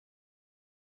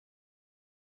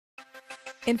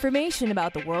Information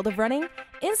about the world of running,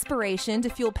 inspiration to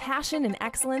fuel passion and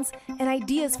excellence, and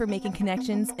ideas for making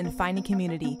connections and finding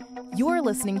community. You're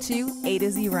listening to A to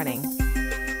Z Running.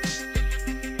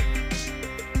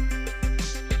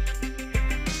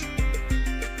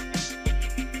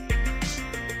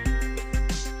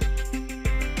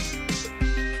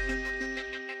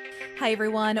 Hi,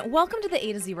 everyone. Welcome to the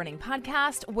A to Z Running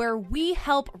podcast, where we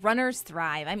help runners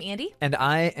thrive. I'm Andy. And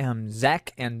I am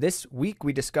Zach, and this week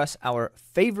we discuss our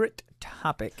favorite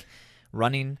topic,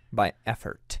 running by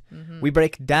effort. We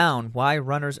break down why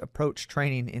runners approach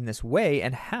training in this way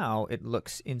and how it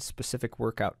looks in specific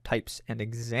workout types and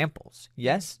examples.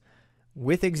 Yes,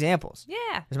 with examples.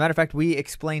 Yeah. As a matter of fact, we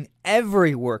explain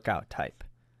every workout type.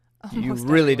 You Almost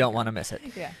really every don't workout. want to miss it.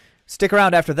 Yeah. Stick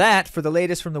around after that for the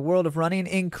latest from the world of running,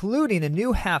 including a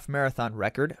new half marathon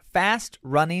record, fast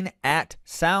running at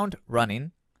Sound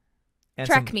Running. And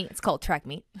Track meet. It's called track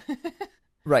meet.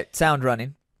 Right, Sound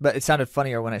Running. But it sounded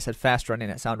funnier when I said fast running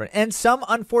at Sound Running. And some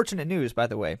unfortunate news, by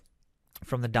the way,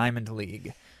 from the Diamond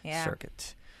League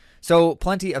circuit. So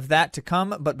plenty of that to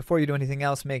come. But before you do anything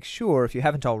else, make sure, if you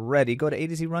haven't already, go to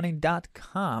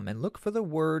atozrunning.com and look for the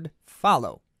word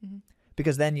follow.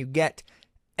 Because then you get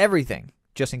everything,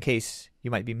 just in case you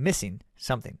might be missing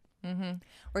something.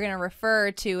 We're going to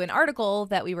refer to an article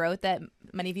that we wrote that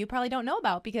many of you probably don't know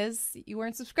about because you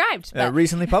weren't subscribed. A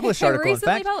recently published article,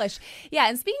 recently in fact. published. Yeah,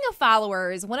 and speaking of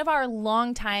followers, one of our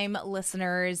longtime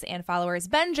listeners and followers,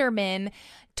 Benjamin,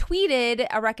 tweeted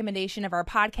a recommendation of our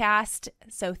podcast.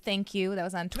 So thank you. That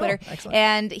was on Twitter. Oh, excellent.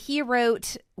 And he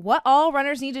wrote, "What all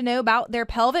runners need to know about their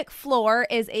pelvic floor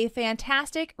is a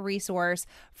fantastic resource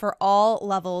for all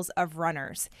levels of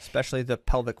runners." Especially the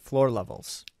pelvic floor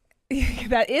levels.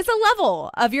 That is a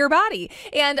level of your body.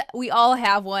 And we all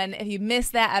have one. If you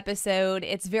missed that episode,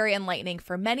 it's very enlightening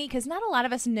for many because not a lot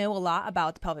of us know a lot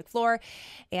about the pelvic floor,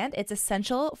 and it's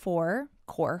essential for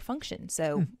core function.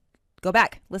 So go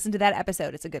back, listen to that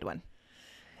episode. It's a good one.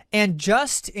 And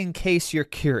just in case you're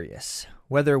curious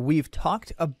whether we've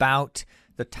talked about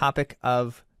the topic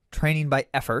of training by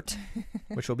effort,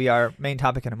 which will be our main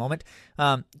topic in a moment,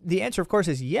 the answer, of course,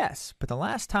 is yes. But the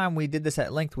last time we did this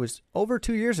at length was over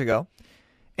 2 years ago,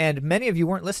 and many of you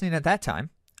weren't listening at that time.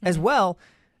 As well,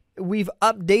 we've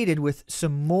updated with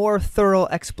some more thorough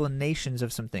explanations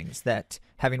of some things that,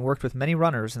 having worked with many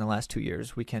runners in the last 2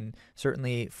 years, we can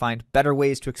certainly find better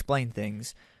ways to explain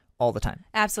things all the time.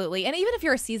 Absolutely. And even if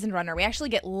you're a seasoned runner, we actually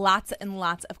get lots and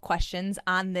lots of questions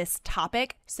on this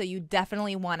topic. So you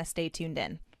definitely want to stay tuned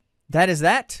in. That is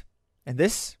that, and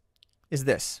this is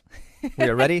this. We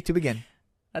are ready to begin.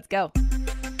 Let's go.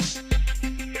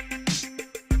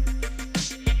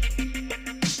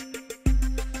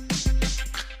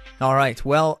 All right,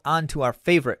 well, on to our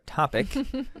favorite topic,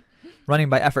 running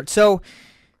by effort. So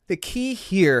the key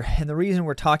here, and the reason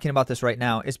we're talking about this right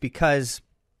now, is because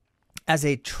as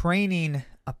a training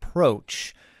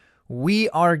approach, we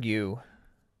argue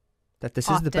that this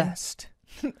is the best.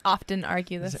 Often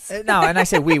argue this. No, and I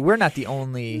say we're not the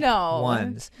only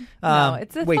ones. No,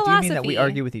 it's a wait, philosophy. do you mean that we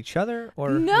argue with each other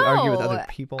or we No. argue with other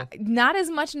people? Not as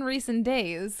much in recent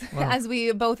days Well, as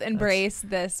we both embrace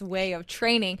this way of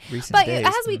training. Recent But days.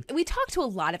 as we talk to a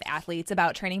lot of athletes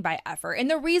about training by effort, and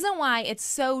the reason why it's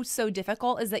so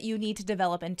difficult is that you need to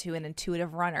develop into an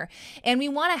intuitive runner. And we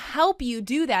want to help you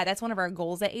do that. That's one of our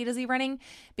goals at A to Z Running,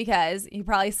 because you're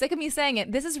probably sick of me saying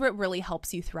it. This is what really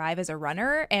helps you thrive as a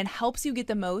runner and helps you get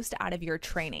the most out of your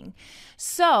training.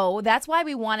 So that's why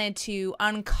we wanted to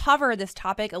uncover this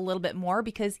topic a little bit more,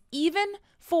 because even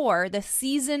for the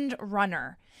seasoned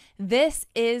runner, this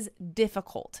is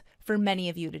difficult for many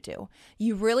of you to do.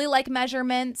 You really like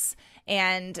measurements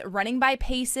and running by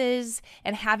paces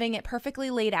and having it perfectly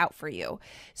laid out for you.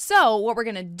 So what we're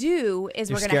going to do is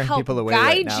You're we're going to scaring help people away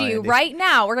right guide now, you Andy. right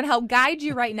now. We're going to help guide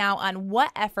you right now on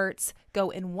what efforts go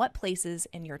in what places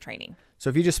in your training. So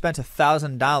if you just spent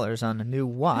 $1,000 on a new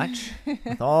watch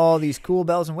with all these cool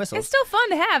bells and whistles, It's still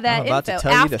fun to have that I'm about info to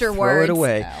tell afterwards. you to throw it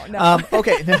away. No.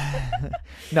 Okay.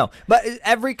 No, but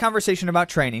every conversation about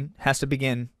training has to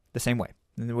begin the same way.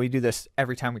 And we do this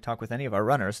every time we talk with any of our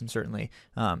runners, and certainly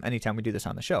anytime we do this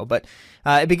on the show. But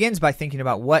it begins by thinking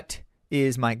about what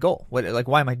is my goal?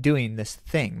 Why am I doing this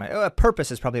thing? My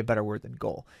purpose is probably a better word than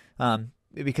goal,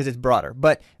 because it's broader,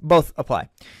 but both apply.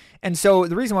 And so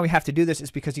the reason why we have to do this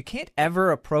is because you can't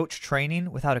ever approach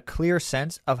training without a clear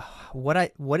sense of what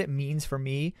it means for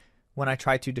me when I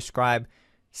try to describe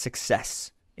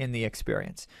success in the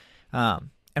experience.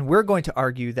 And we're going to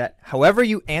argue that however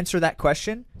you answer that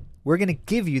question, we're going to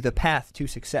give you the path to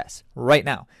success right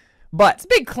now. But it's a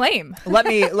big claim. let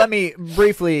me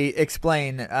briefly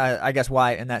explain, I guess,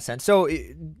 why in that sense. So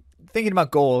thinking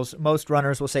about goals, most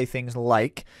runners will say things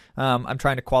like, I'm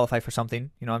trying to qualify for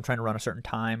something. I'm trying to run a certain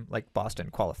time, like Boston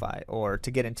qualify, or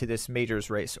to get into this majors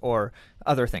race, or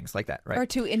other things like that, right? Or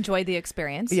to enjoy the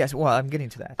experience. Yes, well, I'm getting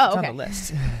to that. Oh, it's okay. on the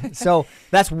list. So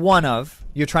that's one of,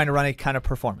 you're trying to run a kind of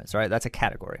performance, right? That's a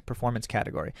category, performance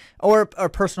category. Or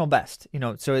personal best,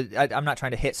 so I'm not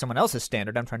trying to hit someone else's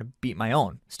standard. I'm trying to beat my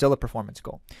own. Still a performance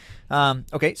goal.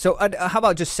 Okay, so how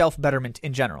about just self-betterment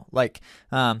in general? Like,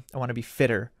 I want to be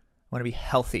fitter. I want to be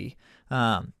healthy.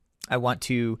 I want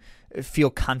to feel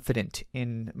confident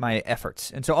in my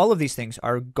efforts. And so all of these things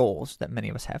are goals that many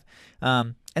of us have.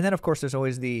 And then, of course, there's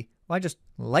always I just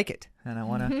like it, and I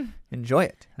want to enjoy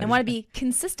it. I want to be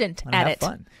consistent at have it.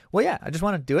 Fun. Well, yeah, I just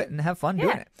want to do it and have fun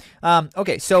doing it.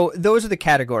 Okay, so those are the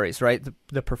categories, right?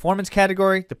 The performance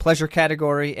category, the pleasure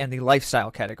category, and the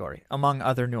lifestyle category, among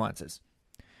other nuances.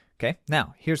 Okay,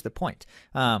 now, here's the point.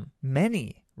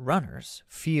 Many runners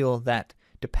feel that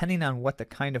depending on what the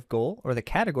kind of goal or the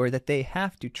category, that they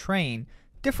have to train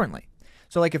differently.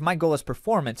 So like if my goal is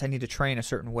performance, I need to train a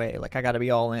certain way. Like I got to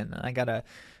be all in. I got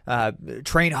to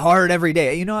train hard every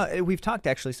day. We've talked to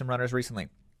actually some runners recently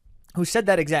who said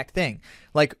that exact thing.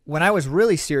 Like when I was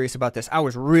really serious about this, I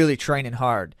was really training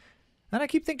hard. And I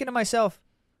keep thinking to myself,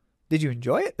 did you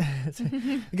enjoy it?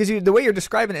 Because the way you're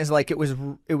describing it is like it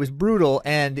was brutal,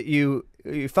 and you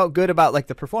felt good about like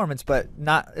the performance, but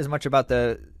not as much about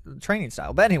the training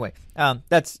style. But anyway,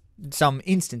 that's some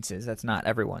instances. That's not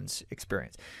everyone's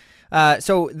experience.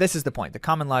 So this is the point. The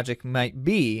common logic might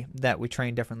be that we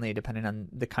train differently depending on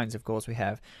the kinds of goals we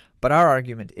have. But our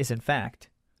argument is, in fact,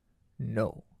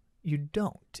 no, you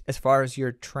don't. As far as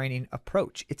your training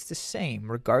approach, it's the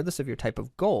same regardless of your type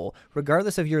of goal,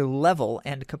 regardless of your level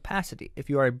and capacity.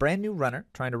 If you are a brand new runner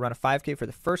trying to run a 5K for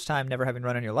the first time, never having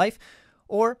run in your life,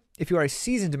 or if you are a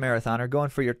seasoned marathoner going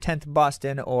for your 10th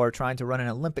Boston or trying to run an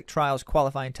Olympic trials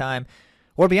qualifying time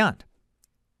or beyond,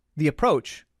 the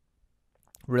approach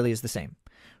really is the same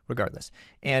regardless.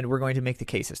 And we're going to make the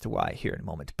case as to why here in a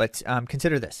moment. But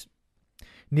consider this.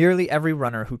 Nearly every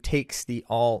runner who takes the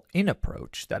all-in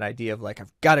approach, that idea of like,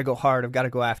 I've got to go hard, I've got to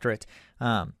go after it,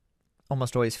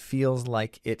 almost always feels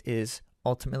like it is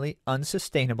ultimately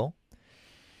unsustainable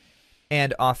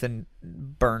and often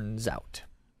burns out.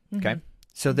 Okay?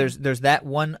 So there's that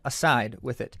one aside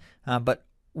with it. But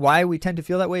why we tend to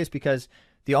feel that way is because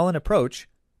the all-in approach,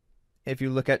 if you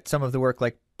look at some of the work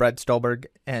like Brad Stulberg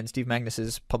and Steve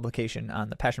Magnus's publication on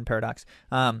the Passion Paradox,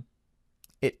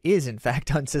 it is in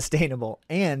fact unsustainable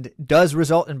and does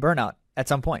result in burnout at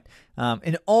some point,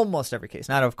 in almost every case.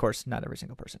 Not every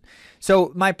single person.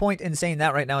 So my point in saying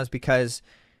that right now is because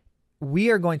we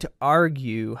are going to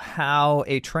argue how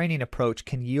a training approach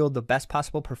can yield the best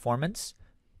possible performance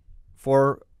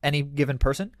for any given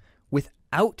person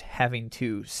without having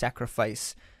to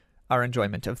sacrifice our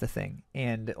enjoyment of the thing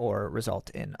and or result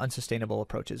in unsustainable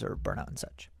approaches or burnout and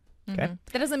such. Okay.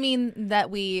 That doesn't mean that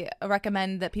we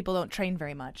recommend that people don't train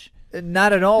very much.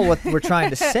 Not at all what we're trying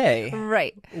to say.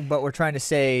 Right. But we're trying to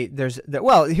say here's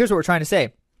what we're trying to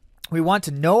say. We want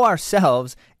to know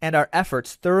ourselves and our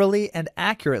efforts thoroughly and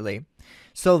accurately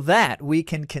so that we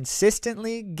can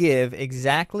consistently give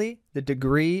exactly the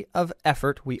degree of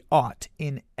effort we ought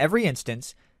in every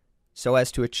instance so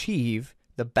as to achieve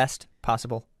the best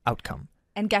possible outcome.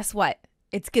 And guess what?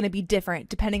 It's going to be different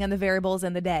depending on the variables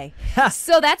in the day.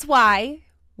 So that's why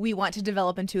we want to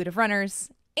develop intuitive runners.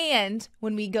 And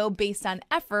when we go based on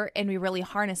effort and we really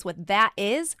harness what that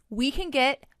is, we can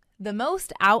get the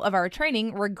most out of our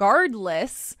training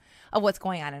regardless of what's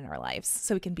going on in our lives.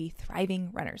 So we can be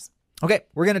thriving runners. Okay,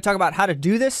 we're going to talk about how to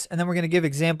do this, and then we're going to give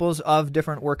examples of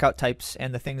different workout types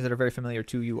and the things that are very familiar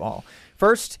to you all.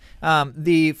 First,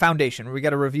 the foundation. We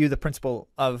got to review the principle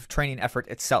of training effort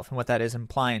itself and what that is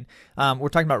implying. We're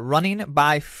talking about running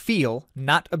by feel,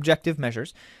 not objective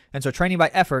measures. And so training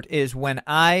by effort is when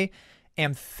I'm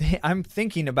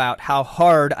thinking about how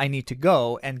hard I need to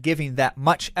go and giving that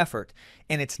much effort,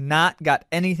 and it's not got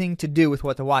anything to do with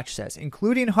what the watch says,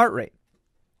 including heart rate.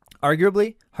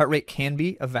 Arguably, heart rate can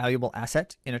be a valuable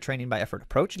asset in a training by effort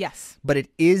approach. Yes. But it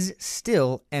is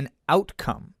still an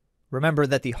outcome. Remember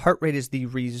that the heart rate is the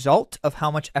result of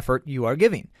how much effort you are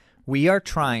giving. We are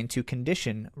trying to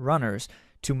condition runners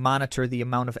to monitor the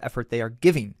amount of effort they are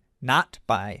giving, not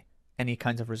by any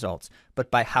kinds of results, but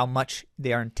by how much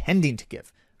they are intending to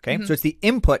give. Okay, so it's the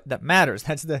input that matters.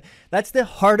 That's the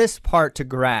hardest part to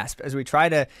grasp as we try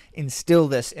to instill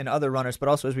this in other runners, but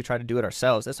also as we try to do it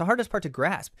ourselves. That's the hardest part to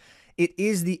grasp. It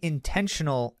is the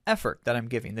intentional effort that I'm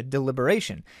giving, the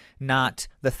deliberation, not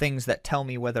the things that tell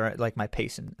me whether I like my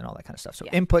pace and all that kind of stuff. So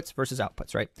inputs versus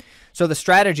outputs, right? So the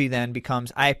strategy then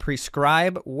becomes I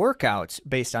prescribe workouts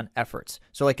based on efforts.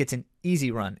 So like it's an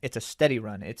easy run, it's a steady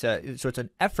run, it's an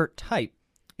effort type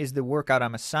is the workout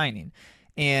I'm assigning,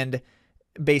 and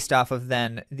based off of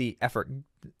then the effort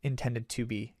intended to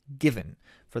be given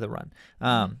for the run.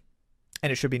 And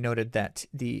it should be noted that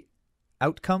the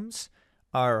outcomes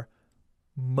are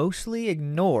mostly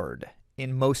ignored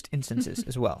in most instances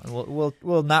as well. And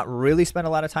we'll not really spend a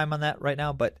lot of time on that right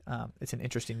now, but it's an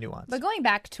interesting nuance. But going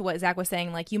back to what Zach was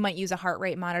saying, like you might use a heart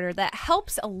rate monitor, that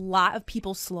helps a lot of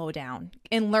people slow down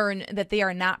and learn that they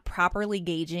are not properly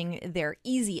gauging their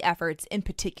easy efforts in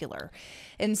particular.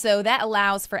 And so that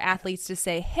allows for athletes to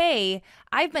say, hey,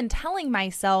 I've been telling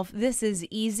myself this is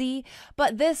easy,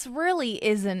 but this really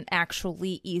isn't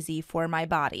actually easy for my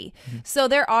body. So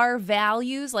there are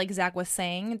values, like Zach was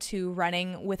saying, to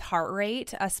running with heart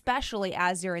rate, especially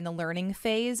as you're in the learning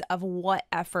phase of what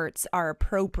efforts are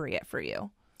appropriate for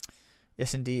you.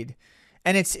 Yes, indeed.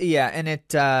 And it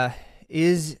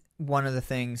is one of the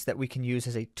things that we can use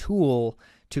as a tool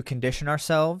to condition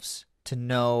ourselves to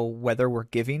know whether we're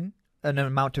giving an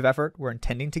amount of effort we're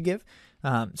intending to give.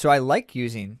 So I like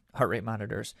using heart rate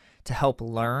monitors to help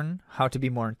learn how to be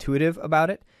more intuitive about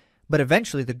it. But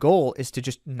eventually the goal is to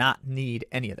just not need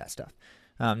any of that stuff.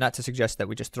 Not to suggest that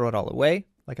we just throw it all away,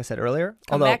 like I said earlier.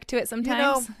 Come back to it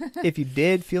sometimes. If you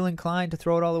did feel inclined to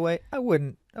throw it all away, I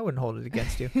wouldn't hold it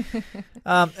against you.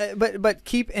 But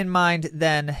keep in mind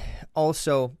then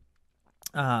also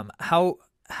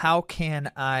how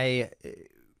can I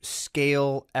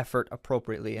scale effort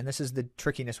appropriately? And this is the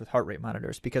trickiness with heart rate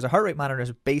monitors, because a heart rate monitor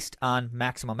is based on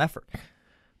maximum effort,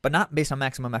 but not based on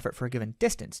maximum effort for a given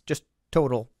distance, just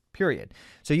total period.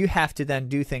 So you have to then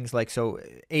do things like,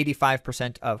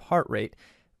 85% of heart rate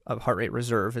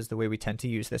reserve is the way we tend to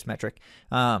use this metric,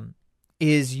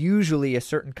 is usually a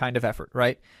certain kind of effort,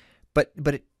 right? But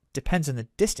it depends on the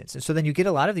distance. And so then you get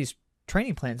a lot of these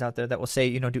training plans out there that will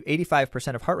say, do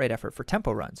 85% of heart rate effort for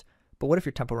tempo runs. But what if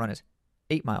your tempo run is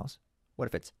 8 miles? What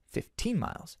if it's 15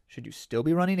 miles? Should you still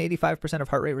be running 85% of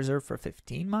heart rate reserve for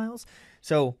 15 miles?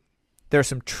 So there's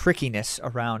some trickiness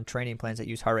around training plans that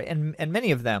use heart rate. And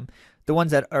many of them, the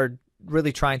ones that are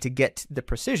really trying to get the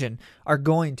precision, are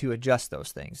going to adjust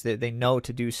those things. They know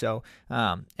to do so.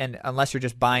 And unless you're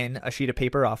just buying a sheet of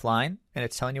paper offline and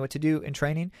it's telling you what to do in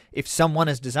training, if someone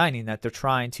is designing that, they're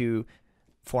trying to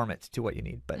form it to what you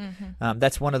need. But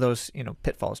that's one of those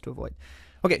pitfalls to avoid.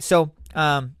 Okay, so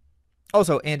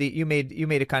also, Andy, you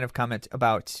made a kind of comment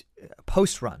about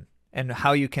post run and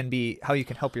how you can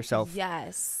help yourself.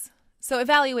 Yes. So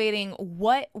evaluating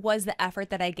what was the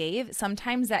effort that I gave,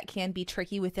 sometimes that can be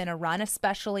tricky within a run,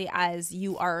 especially as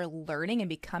you are learning and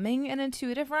becoming an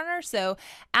intuitive runner. So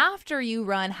after you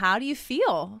run, how do you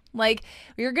feel? Like,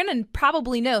 you're going to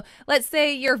probably know. Let's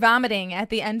say you're vomiting at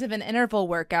the end of an interval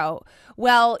workout.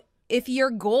 Well, if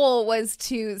your goal was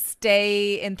to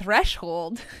stay in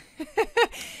threshold,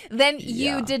 then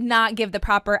you did not give the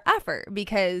proper effort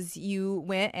because you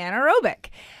went anaerobic.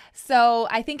 So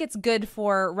I think it's good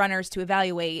for runners to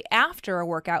evaluate after a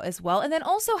workout as well. And then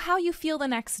also how you feel the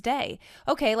next day.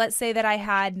 Okay, let's say that I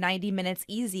had 90 minutes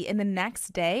easy and the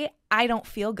next day I don't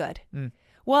feel good.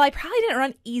 Well, I probably didn't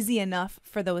run easy enough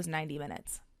for those 90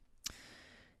 minutes.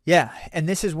 Yeah, and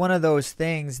this is one of those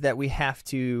things that we have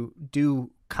to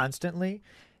do constantly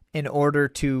in order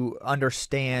to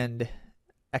understand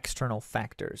external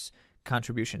factors,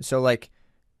 contribution. So like,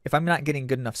 if I'm not getting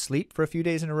good enough sleep for a few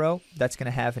days in a row, that's going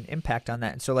to have an impact on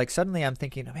that. And so like suddenly I'm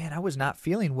thinking, oh, man, I was not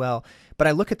feeling well. But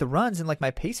I look at the runs and like my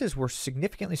paces were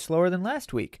significantly slower than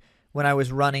last week when I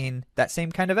was running that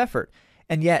same kind of effort.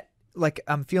 And yet like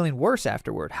I'm feeling worse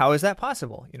afterward. How is that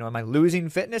possible? Am I losing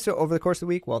fitness over the course of the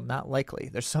week? Well, not likely.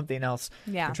 There's something else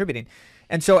contributing.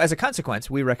 And so as a consequence,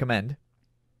 we recommend,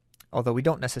 although we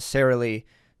don't necessarily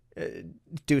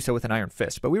do so with an iron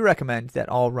fist, but we recommend that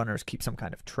all runners keep some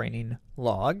kind of training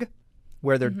log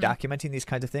where they're documenting these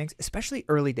kinds of things, especially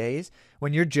early days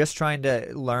when you're just trying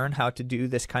to learn how to do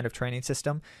this kind of training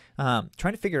system,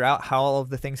 trying to figure out how all of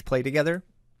the things play together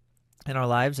in our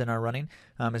lives and our running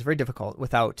is very difficult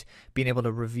without being able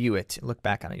to review it, look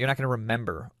back on it. You're not going to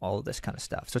remember all of this kind of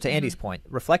stuff. So to Andy's point,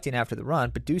 reflecting after the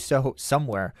run, but do so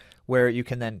somewhere where you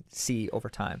can then see over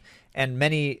time. And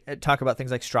many talk about things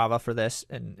like Strava for this.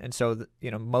 And so,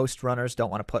 most runners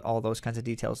don't want to put all those kinds of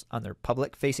details on their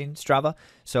public facing Strava.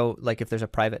 So like if there's a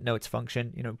private notes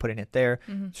function, putting it there.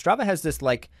 Strava has this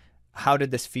like, how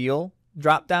did this feel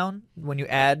drop down when you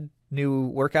add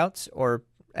new workouts or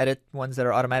edit ones that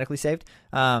are automatically saved.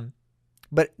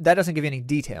 But that doesn't give you any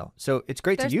detail. So it's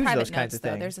great to use those kinds of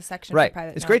things. There's a section right. for private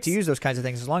It's notes. great to use those kinds of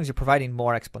things as long as you're providing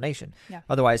more explanation. Yeah.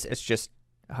 Otherwise, it's just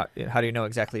how do you know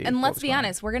exactly? And let's be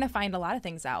honest, we're going to find a lot of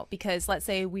things out because let's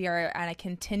say we are on a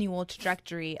continual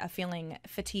trajectory of feeling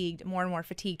fatigued, more and more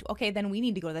fatigued. Okay, then we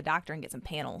need to go to the doctor and get some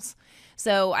panels.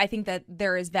 So I think that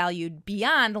there is value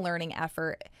beyond learning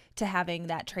effort to having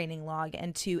that training log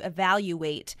and to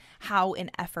evaluate how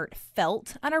an effort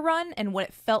felt on a run and what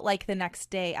it felt like the next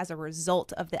day as a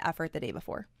result of the effort the day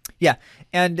before. Yeah.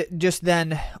 And just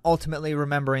then ultimately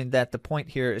remembering that the point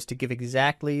here is to give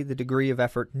exactly the degree of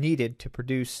effort needed to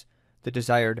produce the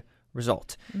desired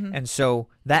result. And so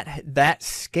that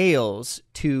scales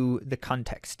to the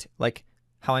context, like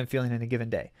how I'm feeling in a given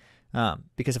day.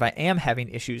 Because if I am having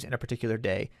issues in a particular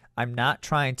day, I'm not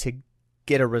trying to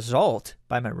get a result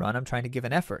by my run. I'm trying to give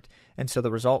an effort. And so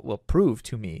the result will prove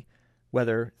to me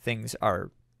whether things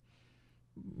are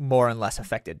more and less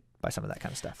affected by some of that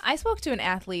kind of stuff. I spoke to an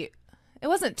athlete. It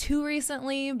wasn't too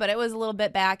recently, but it was a little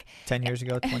bit back. 10 years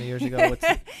ago, 20 years ago.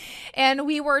 And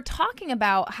we were talking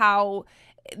about how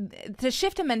to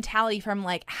shift a mentality from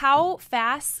like, how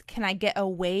fast can I get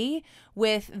away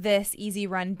with this easy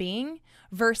run being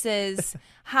versus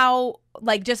how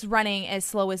like just running as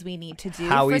slow as we need to do.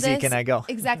 How for easy this. can I go?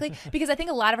 Exactly. Because I think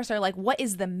a lot of us are like, what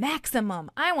is the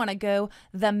maximum? I want to go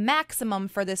the maximum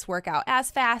for this workout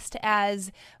as fast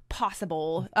as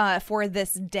possible for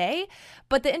this day.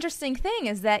 But the interesting thing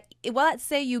is that, well, let's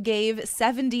say you gave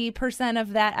 70%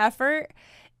 of that effort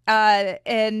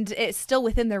and it's still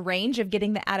within the range of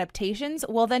getting the adaptations,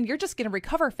 well, then you're just going to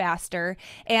recover faster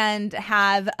and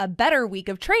have a better week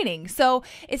of training. So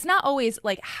it's not always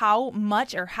like how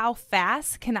much or how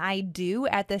fast can I do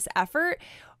at this effort,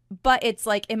 but it's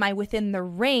like, am I within the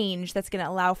range that's going to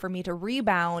allow for me to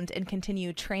rebound and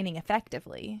continue training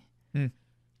effectively?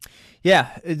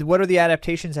 Yeah. What are the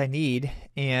adaptations I need,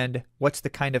 and what's the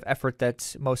kind of effort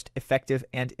that's most effective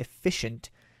and efficient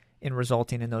in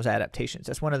resulting in those adaptations?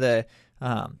 That's one of the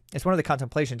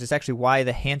contemplations. It's actually why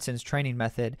the Hanson's training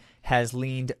method has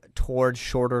leaned towards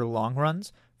shorter long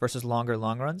runs versus longer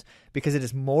long runs, because it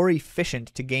is more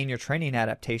efficient to gain your training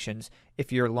adaptations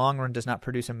if your long run does not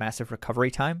produce a massive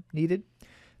recovery time needed.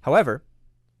 However,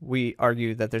 we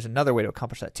argue that there's another way to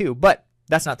accomplish that too, but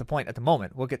that's not the point at the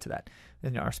moment. We'll get to that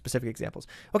in our specific examples.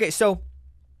 Okay, so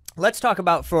let's talk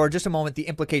about for just a moment the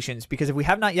implications, because if we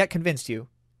have not yet convinced you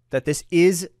that this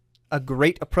is a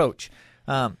great approach,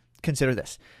 consider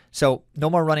this. So no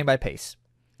more running by pace,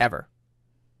 ever.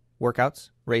 Workouts,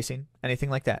 racing, anything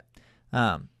like that.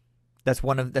 That's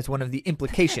one of the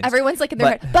implications. Everyone's like in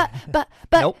their head, but,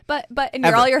 Nope. but in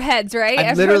all your heads, right?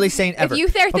 I'm literally saying ever. If you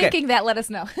are thinking that, let us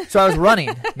know. So I was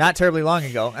running not terribly long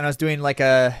ago, and I was doing like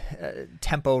a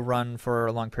tempo run for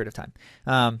a long period of time.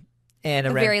 And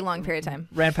a very long period of time.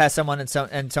 Ran past someone, and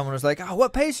someone was like, "Oh,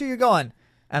 what pace are you going?"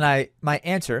 And my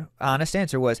honest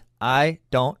answer was, I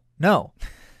don't know.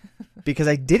 Because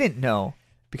I didn't know,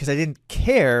 because I didn't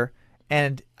care,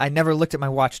 and I never looked at my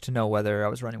watch to know whether I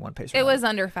was running one pace or It not. was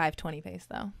under 5:20 pace,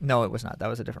 though. No, it was not. That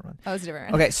was a different run. Oh, it was a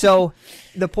different Okay, so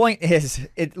the point is,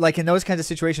 like in those kinds of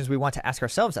situations, we want to ask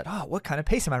ourselves that, what kind of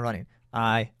pace am I running?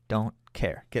 I don't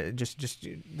care. Just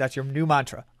that's your new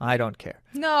mantra. I don't care.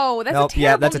 No, that's Nope, a terrible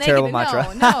yeah, that's a terrible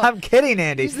negative. mantra. No. I'm kidding,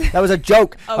 Andy. That was a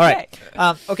joke. Okay. All right.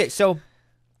 Okay, so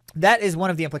that is one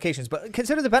of the implications, but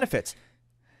consider the benefits.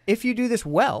 If you do this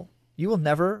well, you will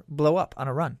never blow up on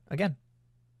a run again.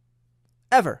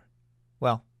 Ever.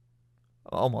 Well,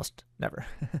 almost never.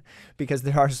 Because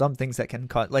there are some things that can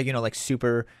cause, like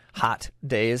super hot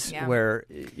days where,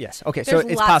 yes. Okay, so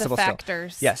There's it's lots possible of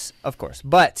factors. still. Yes, of course.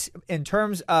 But in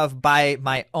terms of by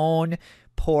my own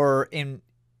poor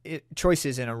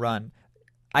choices in a run,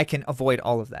 I can avoid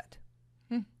all of that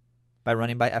by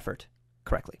running by effort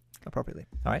correctly. Appropriately.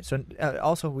 All right. So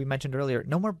also we mentioned earlier,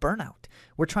 no more burnout.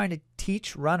 We're trying to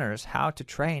teach runners how to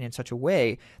train in such a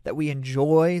way that we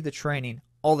enjoy the training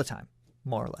all the time,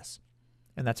 more or less.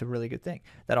 And that's a really good thing.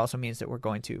 That also means that we're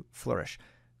going to flourish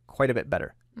quite a bit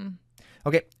better.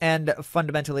 Okay. And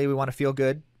fundamentally, we want to feel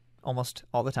good almost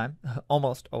all the time,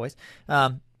 almost always.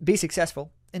 Be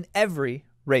successful in every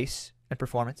race and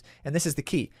performance. And this is the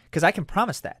key, because I can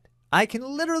promise that. I can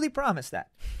literally promise that.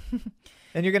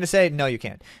 And you're going to say, no, you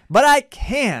can't. But I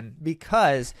can,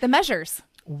 because... The measures.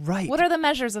 Right. What are the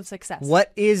measures of success?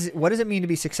 What does it mean to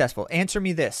be successful? Answer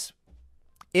me this.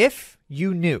 If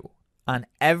you knew on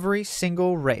every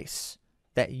single race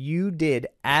that you did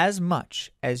as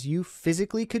much as you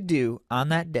physically could do on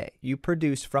that day, you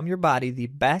produced from your body the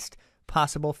best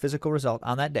possible physical result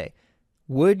on that day,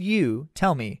 would you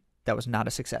tell me that was not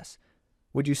a success?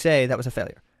 Would you say that was a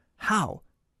failure? How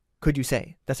could you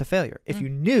say that's a failure if you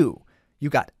knew you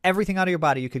got everything out of your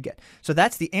body you could get? So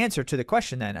that's the answer to the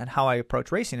question then on how I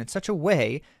approach racing in such a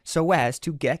way so as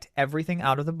to get everything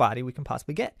out of the body we can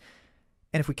possibly get.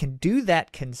 And if we can do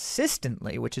that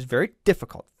consistently, which is very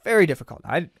difficult,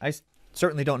 I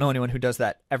certainly don't know anyone who does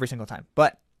that every single time,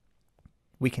 but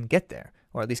we can get there,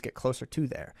 or at least get closer to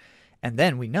there. And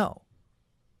then we know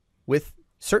with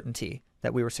certainty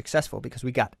that we were successful because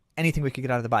we got anything we could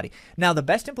get out of the body. Now, the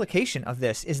best implication of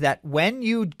this is that when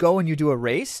you go and you do a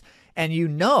race and you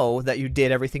know that you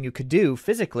did everything you could do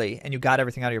physically and you got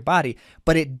everything out of your body,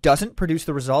 but it doesn't produce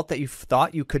the result that you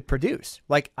thought you could produce.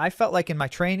 Like, I felt like in my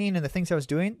training and the things I was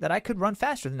doing that I could run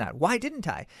faster than that. Why didn't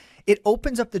I? It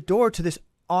opens up the door to this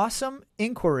awesome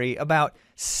inquiry about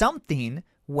something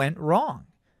went wrong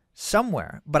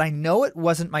somewhere, but I know it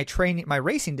wasn't my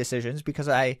racing decisions because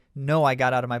I know I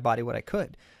got out of my body what I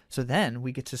could. So then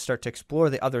we get to start to explore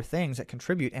the other things that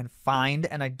contribute and find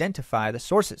and identify the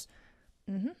sources.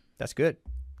 Mm-hmm. That's good.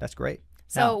 That's great.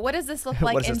 So now, what does this look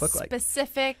like in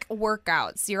specific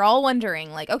workouts? You're all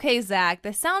wondering, like, okay, Zach,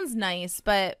 this sounds nice,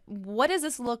 but what does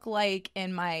this look like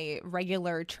in my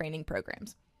regular training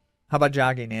programs? How about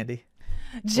jogging, Andy?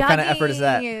 Jogging, what kind of effort is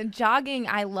that? Jogging,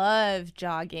 I love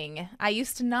jogging. I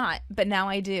used to not, but now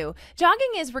I do.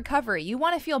 Jogging is recovery. You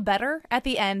want to feel better at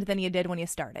the end than you did when you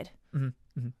started. Mm-hmm.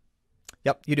 Mm-hmm.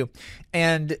 Yep, you do.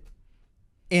 And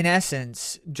in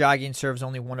essence, jogging serves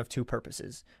only one of two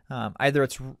purposes. Either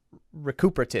it's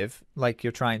recuperative, like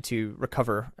you're trying to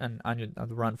recover on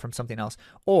the run from something else,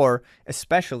 or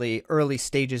especially early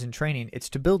stages in training, it's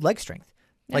to build leg strength.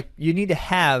 Yeah. Like, you need to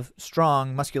have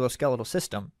strong musculoskeletal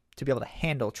system to be able to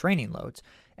handle training loads.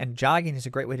 And jogging is a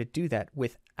great way to do that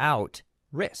without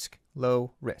risk,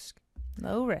 low risk.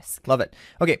 Low risk. Love it.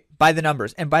 Okay, by the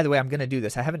numbers. And by the way, I'm going to do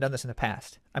this. I haven't done this in the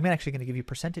past. I'm actually going to give you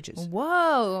percentages.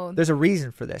 Whoa. There's a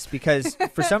reason for this, because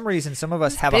for some reason, some of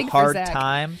us have a hard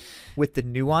time with the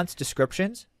nuanced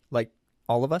descriptions. Like,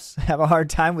 all of us have a hard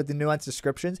time with the nuanced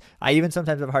descriptions. I even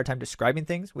sometimes have a hard time describing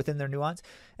things within their nuance.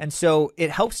 And so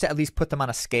it helps to at least put them on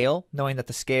a scale, knowing that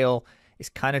the scale is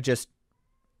kind of just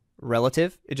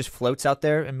relative. It just floats out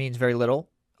there and means very little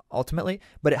ultimately,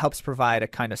 but it helps provide a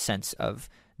kind of sense of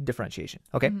differentiation.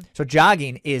 Okay. Mm-hmm. So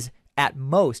jogging is at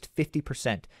most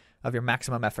 50% of your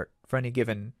maximum effort for any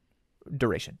given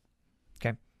duration.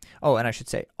 Okay. Oh, and I should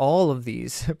say all of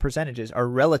these percentages are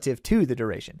relative to the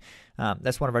duration.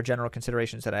 That's one of our general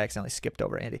considerations that I accidentally skipped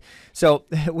over, Andy. So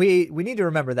we need to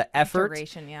remember that effort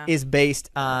is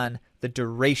based on the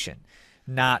duration,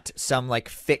 not some like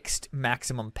fixed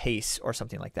maximum pace or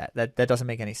something like that. That doesn't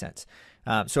make any sense.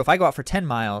 So if I go out for 10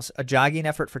 miles, a jogging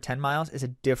effort for 10 miles is a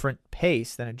different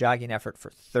pace than a jogging effort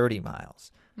for 30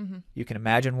 miles. Mm-hmm. You can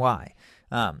imagine why.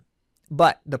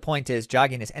 But the point is,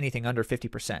 jogging is anything under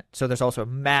 50%. So there's also a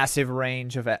massive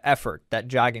range of effort that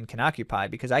jogging can occupy,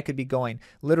 because I could be going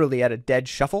literally at a dead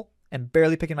shuffle and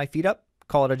barely picking my feet up,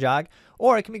 call it a jog,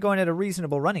 or I can be going at a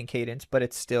reasonable running cadence, but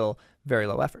it's still very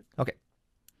low effort. Okay.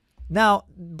 Now,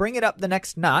 bring it up the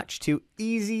next notch to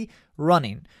easy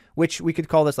running, which we could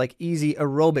call this like easy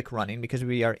aerobic running, because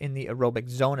we are in the aerobic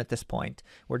zone at this point,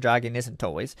 where jogging isn't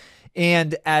always.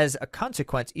 And as a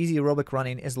consequence, easy aerobic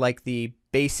running is like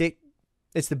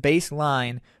it's the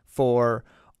baseline for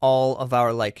all of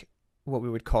our, like, what we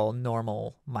would call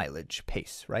normal mileage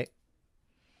pace, right?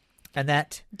 And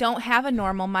that don't have a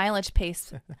normal mileage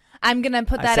pace. I'm going to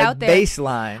put that out there.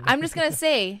 Baseline. I'm just going to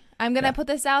say, I'm going to put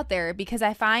this out there, because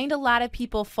I find a lot of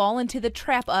people fall into the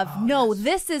trap of,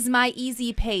 this is my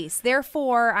easy pace.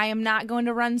 Therefore, I am not going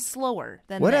to run slower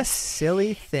than what this. A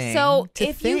silly thing. So to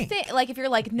if think. you think, like, if you're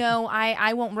like, no,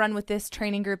 I won't run with this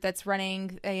training group that's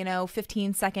running,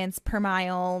 15 seconds per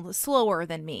mile slower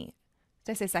than me.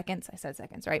 Did I say seconds? I said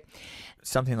seconds, right?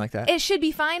 Something like that. It should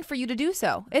be fine for you to do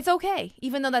so. It's okay.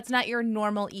 Even though that's not your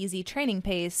normal easy training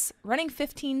pace, running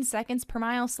 15 seconds per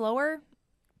mile slower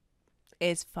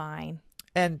is fine.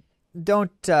 And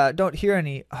don't hear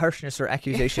any harshness or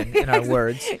accusation in our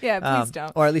words. Yeah, please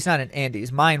don't. Or at least not in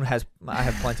Andy's. I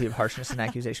have plenty of harshness and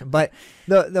accusation. But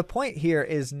the point here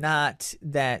is not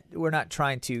that we're not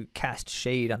trying to cast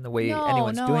shade on the way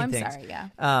anyone's doing I'm things. Sorry,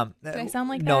 yeah. Did I sound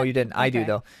like that? No, you didn't. I do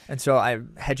though, and so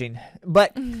I'm hedging.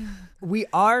 But we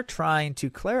are trying to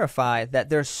clarify that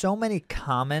there's so many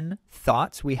common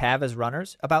thoughts we have as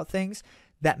runners about things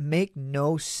that make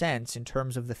no sense in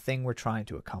terms of the thing we're trying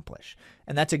to accomplish.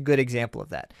 And that's a good example of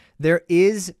that. There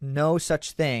is no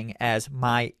such thing as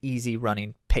my easy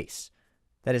running pace.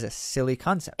 That is a silly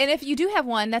concept. And if you do have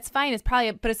one, that's fine. It's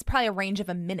probably a range of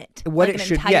a minute. What like it an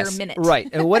should, entire yes, minute. right.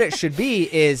 And what it should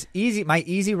be is easy. My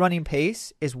easy running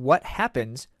pace is what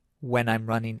happens when I'm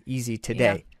running easy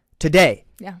today. Yeah. Today.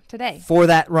 Yeah, today. For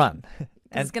that run.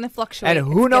 And it's going to fluctuate. And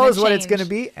who knows what it's going to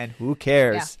be, and who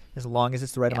cares, as long as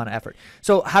it's the right amount of effort.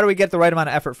 So how do we get the right amount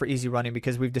of effort for easy running?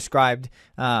 Because we've described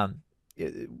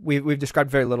we've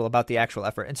described very little about the actual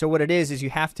effort. And so what it is you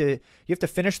have to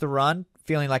finish the run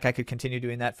feeling like I could continue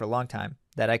doing that for a long time,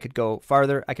 that I could go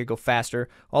farther, I could go faster,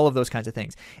 all of those kinds of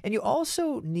things. And you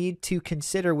also need to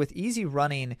consider with easy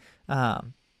running,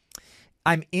 I'm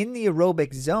in the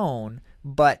aerobic zone,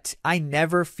 but I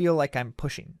never feel like I'm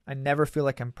pushing. I never feel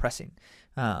like I'm pressing.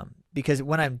 Because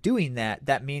when I'm doing that,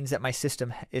 that means that my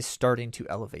system is starting to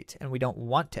elevate, and we don't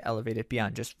want to elevate it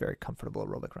beyond just very comfortable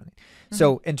aerobic running. Mm-hmm.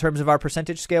 So in terms of our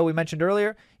percentage scale we mentioned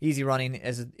earlier, easy running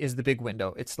is the big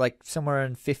window. It's like somewhere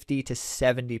in 50 to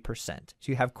 70%.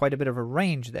 So you have quite a bit of a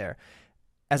range there.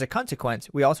 As a consequence,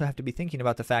 we also have to be thinking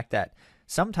about the fact that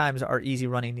sometimes our easy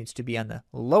running needs to be on the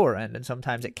lower end, and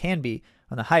sometimes it can be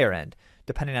on the higher end,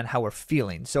 depending on how we're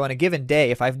feeling. So on a given day,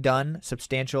 if I've done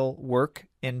substantial work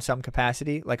in some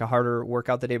capacity, like a harder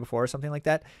workout the day before or something like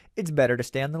that, it's better to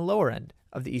stay on the lower end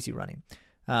of the easy running.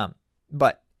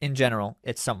 But in general,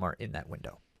 it's somewhere in that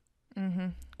window. Mm-hmm.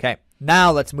 Okay,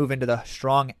 now let's move into the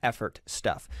strong effort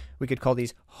stuff. We could call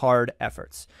these hard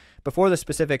efforts. Before the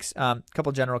specifics, a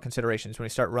couple general considerations when we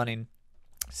start running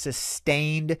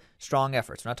sustained strong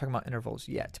efforts. We're not talking about intervals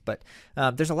yet, but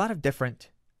there's a lot of different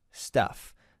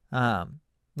stuff.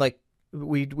 Like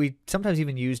we sometimes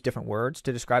even use different words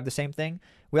to describe the same thing.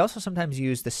 We also sometimes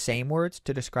use the same words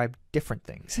to describe different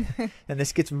things. And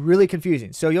this gets really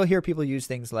confusing. So you'll hear people use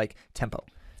things like tempo,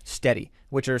 steady,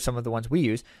 which are some of the ones we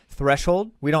use.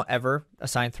 Threshold, we don't ever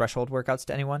assign threshold workouts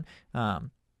to anyone.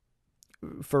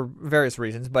 For various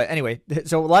reasons. But anyway,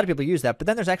 so a lot of people use that. But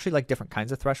then there's actually like different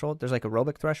kinds of threshold. There's like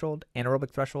aerobic threshold, anaerobic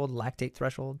threshold, lactate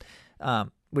threshold,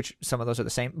 which some of those are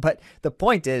the same. But the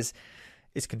point is,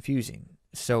 it's confusing.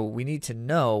 So we need to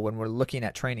know when we're looking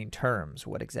at training terms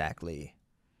what exactly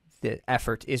the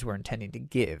effort is we're intending to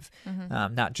give,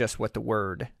 not just what the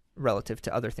word relative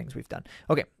to other things we've done.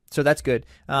 Okay, so that's good.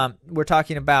 We're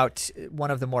talking about one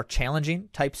of the more challenging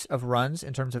types of runs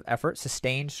in terms of effort,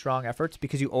 sustained strong efforts,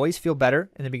 because you always feel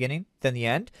better in the beginning than the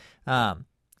end. And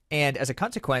as a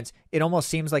consequence, it almost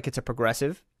seems like it's a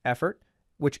progressive effort,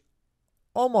 which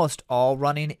almost all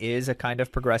running is a kind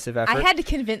of progressive effort. I had to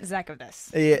convince Zach of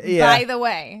this. Yeah. By the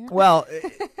way. Well,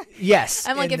 yes.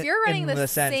 I'm like, if you're running the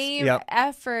same yep.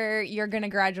 effort, you're going to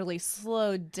gradually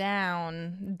slow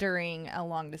down during a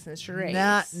long distance race.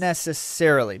 Not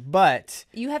necessarily, but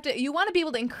you want to be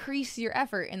able to increase your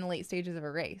effort in the late stages of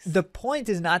a race. The point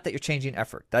is not that you're changing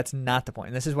effort. That's not the point.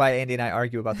 And this is why Andy and I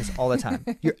argue about this all the time.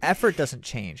 Your effort doesn't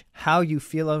change. How you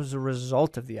feel as a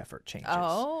result of the effort changes.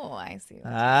 Oh, I see.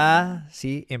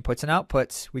 See, inputs and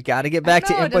outputs. We got to get back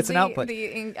to inputs and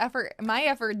outputs. My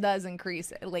effort does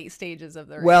increase at late stages of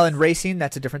the race. Well, in racing,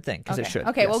 that's a different thing because it should.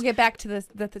 Okay, yes. We'll get back to the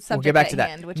subject we'll get back to at that.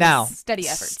 hand, which now, is steady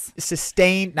efforts.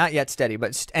 Sustained, not yet steady,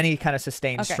 but any kind of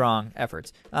sustained strong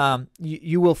efforts.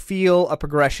 You will feel a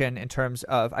progression in terms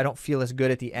of I don't feel as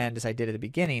good at the end as I did at the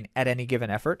beginning at any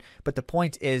given effort. But the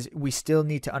point is we still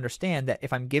need to understand that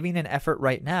if I'm giving an effort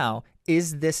right now,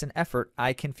 is this an effort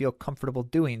I can feel comfortable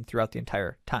doing throughout the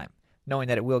entire time? Knowing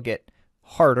that it will get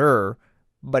harder,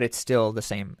 but it's still the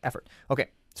same effort. Okay,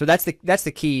 so that's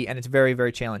the key, and it's very,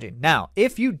 very challenging. Now,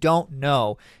 if you don't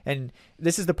know, and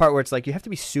this is the part where it's like you have to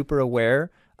be super aware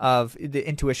of the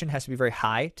intuition has to be very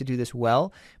high to do this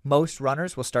well. Most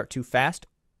runners will start too fast,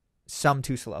 some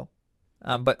too slow,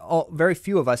 but very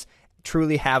few of us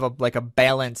truly have a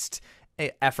balanced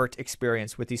effort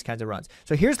experience with these kinds of runs.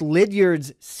 So here's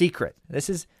Lydiard's secret. This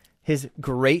is his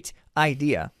great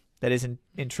idea. That is,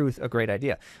 in truth, a great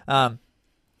idea.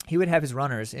 He would have his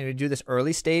runners, and he would do this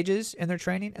early stages in their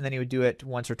training, and then he would do it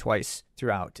once or twice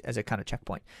throughout as a kind of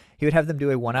checkpoint. He would have them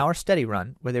do a 1 hour steady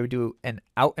run where they would do an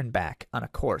out and back on a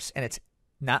course, and it's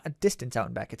not a distance out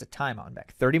and back, it's a time out and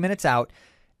back. 30 minutes out,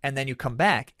 and then you come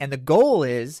back, and the goal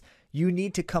is you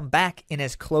need to come back in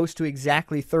as close to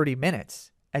exactly 30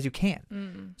 minutes as you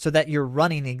can so that you're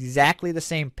running exactly the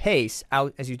same pace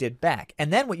out as you did back.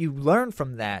 And then what you learn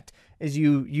from that is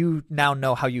you now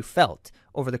know how you felt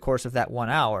over the course of that 1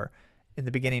 hour in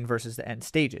the beginning versus the end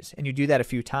stages. And you do that a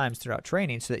few times throughout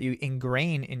training so that you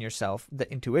ingrain in yourself the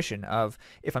intuition of,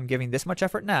 if I'm giving this much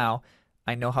effort now,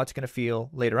 I know how it's going to feel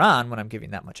later on when I'm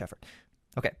giving that much effort.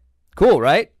 Okay, cool,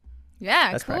 right?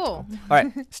 Yeah, That's cool. practical. All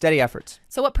right, steady efforts.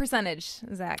 So what percentage,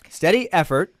 Zach? Steady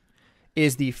effort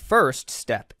is the first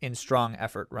step in strong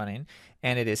effort running,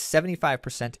 and it is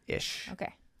 75%-ish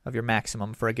Okay. of your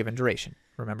maximum for a given duration.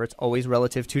 Remember, it's always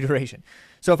relative to duration.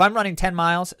 So if I'm running 10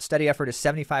 miles, steady effort is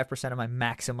 75% of my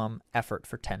maximum effort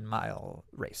for 10-mile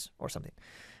race or something.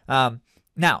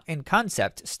 Now, in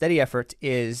concept, steady effort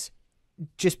is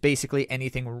just basically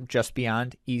anything just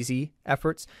beyond easy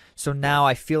efforts. So now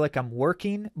I feel like I'm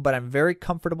working, but I'm very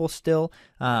comfortable still.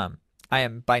 I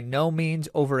am by no means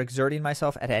overexerting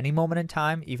myself at any moment in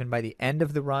time, even by the end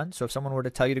of the run. So if someone were to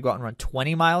tell you to go out and run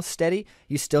 20 miles steady,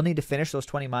 you still need to finish those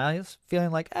 20 miles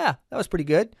feeling like, that was pretty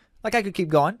good. Like I could keep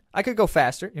going. I could go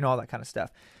faster, all that kind of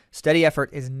stuff. Steady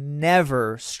effort is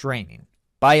never straining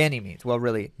by any means. Well,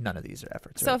 really, none of these are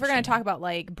efforts. So if we're going to talk about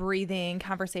like breathing,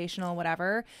 conversational,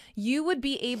 whatever, you would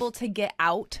be able to get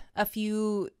out a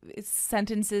few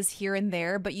sentences here and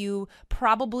there, but you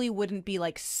probably wouldn't be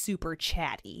like super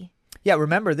chatty. Yeah,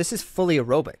 remember, this is fully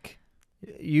aerobic.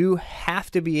 You have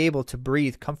to be able to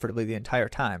breathe comfortably the entire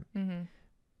time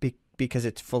because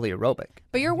it's fully aerobic.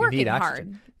 But you're working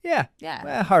hard. Yeah.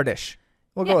 Yeah. Hardish.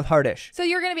 We'll go with hardish. So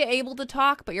you're going to be able to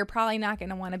talk, but you're probably not going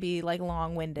to want to be like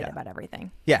long-winded about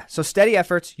everything. Yeah. So steady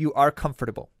efforts, you are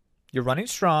comfortable. You're running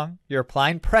strong. You're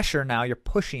applying pressure now. You're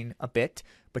pushing a bit,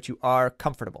 but you are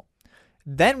comfortable.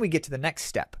 Then we get to the next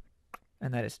step,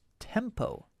 and that is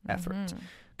tempo effort.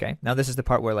 Okay. Now this is the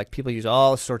part where like people use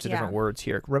all sorts of different words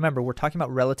here. Remember, we're talking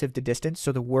about relative to distance,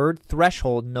 so the word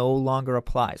threshold no longer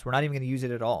applies. We're not even going to use it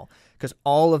at all because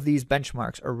all of these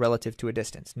benchmarks are relative to a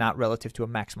distance, not relative to a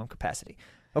maximum capacity.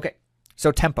 Okay.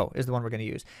 So tempo is the one we're going to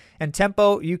use. And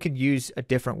tempo, you can use a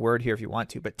different word here if you want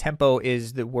to, but tempo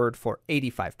is the word for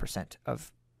 85%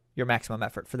 of your maximum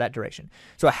effort for that duration.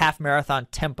 So a half marathon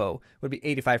tempo would be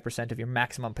 85% of your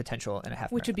maximum potential in a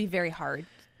half marathon. Which would be very hard.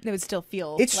 It would still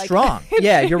feel it's like strong.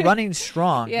 Yeah, you're running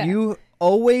strong. Yeah. You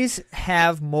always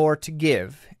have more to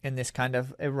give in this kind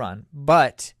of a run,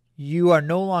 but you are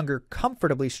no longer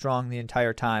comfortably strong the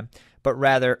entire time, but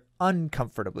rather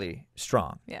uncomfortably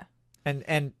strong. Yeah.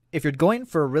 And if you're going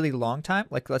for a really long time,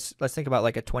 like let's think about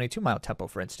like a 22-mile tempo,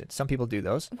 for instance. Some people do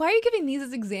those. Why are you giving these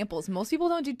as examples? Most people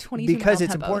don't do 22-mile because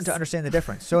it's tempos. important to understand the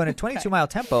difference. So in a 22-mile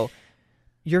tempo,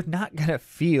 you're not going to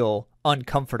feel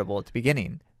uncomfortable at the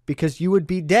beginning because you would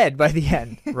be dead by the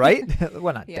end, right?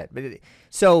 Well, not dead. But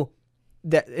so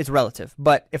that it's relative.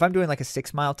 But if I'm doing like a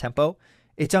 6-mile tempo,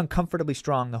 it's uncomfortably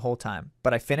strong the whole time.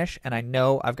 But I finish and I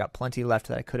know I've got plenty left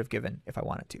that I could have given if I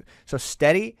wanted to. So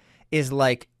steady is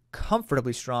like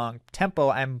comfortably strong. Tempo,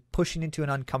 I'm pushing into an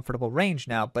uncomfortable range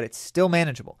now, but it's still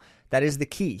manageable. That is the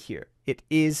key here. It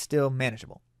is still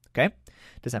manageable. Okay?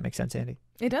 Does that make sense, Andy?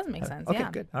 It does make sense, okay,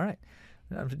 good. All right.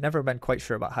 I've never been quite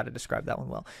sure about how to describe that one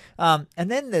well. And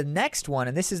then the next one,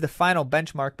 and this is the final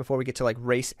benchmark before we get to like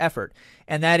race effort,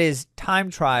 and that is time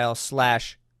trial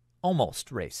 /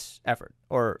 almost race effort.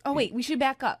 Wait, we should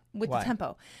back up with Why? the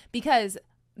tempo because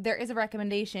there is a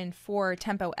recommendation for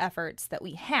tempo efforts that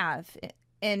we have.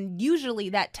 And usually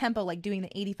that tempo, like doing the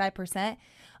 85%,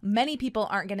 many people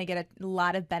aren't going to get a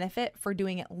lot of benefit for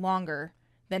doing it longer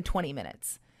than 20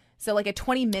 minutes. So like a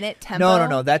 20-minute tempo.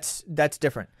 No. That's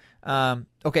different.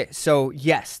 Okay, so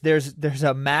yes, there's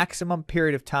a maximum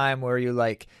period of time where you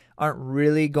like aren't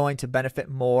really going to benefit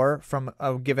more from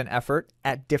a given effort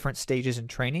at different stages in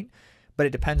training, but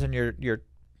it depends on your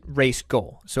race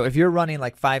goal. So if you're running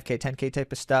like 5K, 10K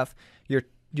type of stuff,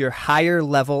 your higher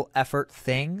level effort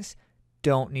things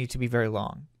don't need to be very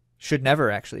long. Should never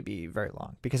actually be very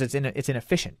long because it's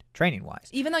inefficient training wise.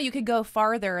 Even though you could go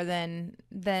farther than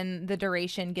the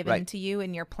duration given to you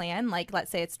in your plan, like let's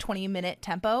say it's 20-minute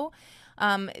tempo,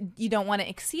 you don't want to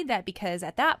exceed that because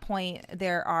at that point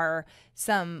there are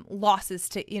some losses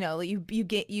to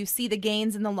you see the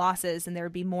gains and the losses, and there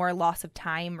would be more loss of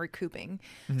time recouping.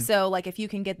 Mm-hmm. So like if you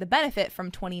can get the benefit from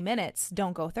 20 minutes,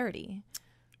 don't go 30.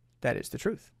 That is the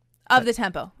truth. Of the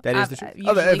tempo. That is the truth.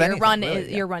 Usually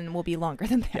anything, your run will be longer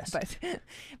than that, yes. but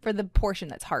for the portion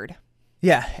that's hard.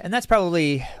 Yeah, and that's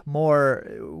probably more.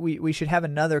 We should have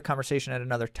another conversation at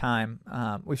another time.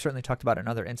 We've certainly talked about in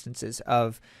other instances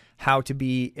of how to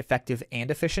be effective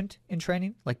and efficient in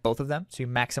training, like both of them. So you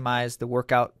maximize the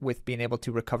workout with being able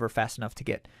to recover fast enough to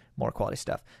get more quality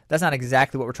stuff. That's not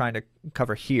exactly what we're trying to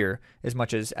cover here, as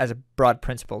much as a broad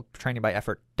principle, training by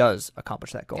effort does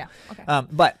accomplish that goal. Yeah. Okay.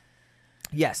 But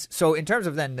yes. So in terms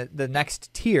of then the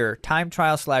next tier, time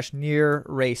trial / near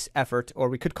race effort, or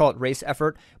we could call it race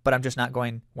effort, but I'm just not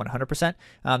going 100%.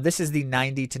 This is the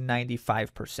 90 to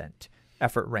 95%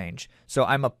 effort range. So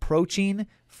I'm approaching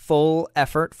full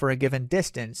effort for a given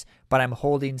distance, but I'm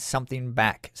holding something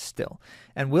back still.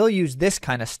 And we'll use this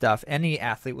kind of stuff. Any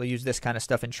athlete will use this kind of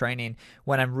stuff in training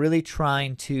when I'm really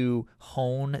trying to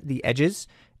hone the edges.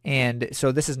 And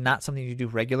so this is not something you do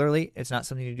regularly. It's not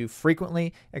something you do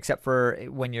frequently, except for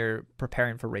when you're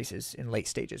preparing for races in late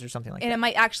stages or something like that. And it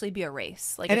might actually be a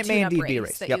race, like and a it may tune-up indeed race be a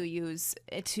race that yep. you use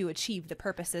to achieve the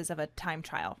purposes of a time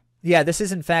trial. Yeah, this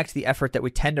is in fact the effort that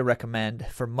we tend to recommend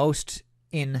for most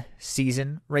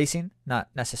in-season racing, not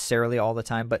necessarily all the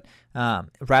time, but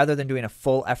rather than doing a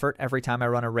full effort every time I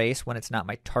run a race when it's not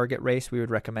my target race, we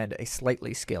would recommend a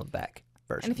slightly scaled back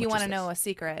version. And if you want to know a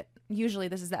secret, usually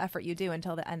this is the effort you do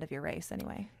until the end of your race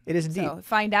anyway. It is indeed. So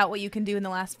find out what you can do in the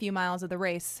last few miles of the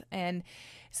race. And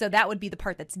so that would be the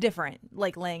part that's different,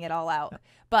 like laying it all out. Yeah.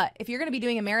 But if you're going to be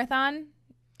doing a marathon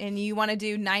and you want to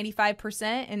do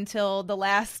 95% until the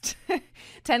last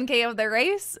 10K of the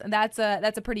race, that's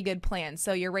a pretty good plan.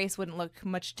 So your race wouldn't look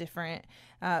much different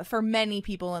for many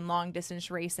people in long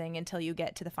distance racing until you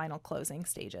get to the final closing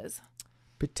stages.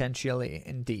 Potentially,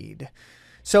 indeed.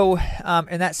 So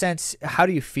in that sense, how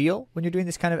do you feel when you're doing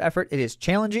this kind of effort? It is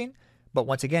challenging, but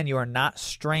once again, you are not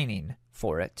straining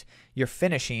for it. You're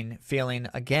finishing feeling,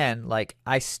 again, like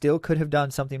I still could have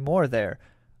done something more there,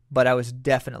 but I was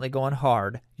definitely going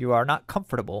hard. You are not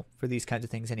comfortable for these kinds of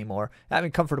things anymore. I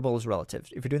mean, comfortable is relative.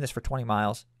 If you're doing this for 20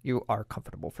 miles, you are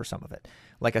comfortable for some of it,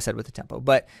 like I said with the tempo.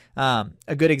 But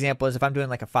a good example is if I'm doing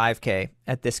like a 5K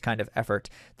at this kind of effort,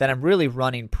 then I'm really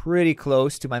running pretty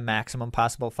close to my maximum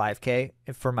possible 5K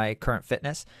for my current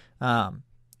fitness.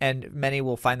 And many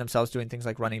will find themselves doing things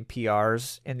like running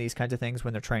PRs in these kinds of things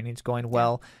when their training's going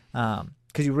well,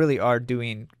 because you really are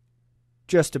doing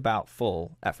just about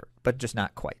full effort, but just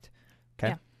not quite. Okay.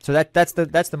 Yeah. So that's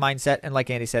the mindset. And like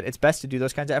Andy said, it's best to do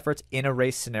those kinds of efforts in a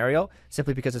race scenario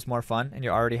simply because it's more fun and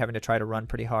you're already having to try to run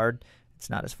pretty hard. It's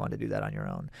not as fun to do that on your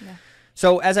own. Yeah.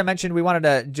 So as I mentioned, we wanted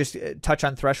to just touch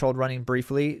on threshold running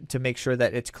briefly to make sure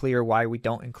that it's clear why we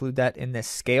don't include that in this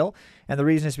scale. And the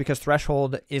reason is because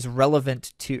threshold is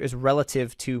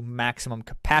relative to maximum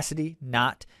capacity,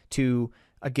 not to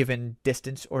a given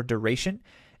distance or duration.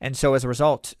 And so as a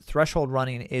result, threshold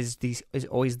running is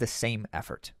always the same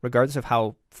effort. Regardless of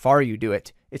how far you do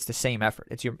it, it's the same effort.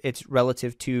 It's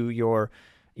relative to your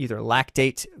either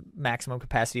lactate maximum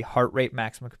capacity, heart rate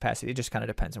maximum capacity. It just kind of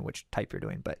depends on which type you're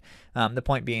doing. But the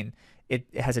point being, it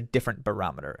has a different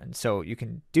barometer. And so you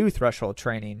can do threshold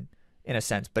training in a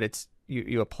sense, but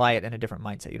you apply it in a different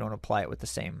mindset. You don't apply it with the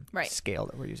same scale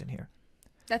that we're using here.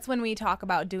 That's when we talk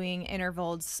about doing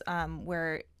intervals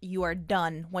where you are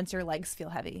done once your legs feel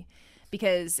heavy,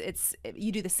 because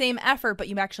you do the same effort, but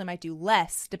you actually might do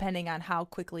less depending on how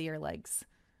quickly your legs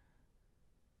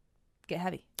get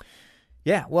heavy.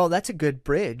 Yeah, well, that's a good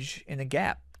bridge in the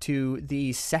gap to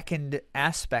the second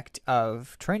aspect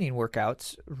of training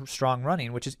workouts, strong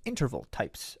running, which is interval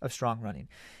types of strong running.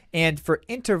 And for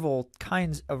interval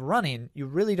kinds of running, you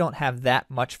really don't have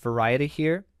that much variety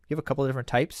here. You have a couple of different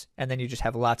types, and then you just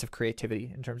have lots of creativity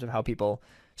in terms of how people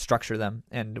structure them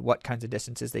and what kinds of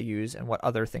distances they use and what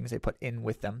other things they put in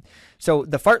with them. So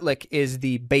the fartlek is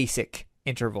the basic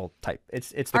interval type.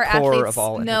 It's the our core of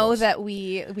all intervals. Know that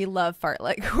we love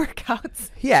fartlek workouts.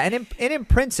 Yeah, and in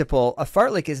principle, a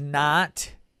fartlek is not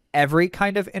every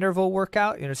kind of interval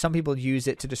workout. Some people use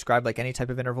it to describe like any type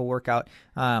of interval workout.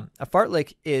 A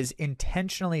fartlek is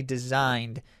intentionally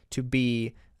designed to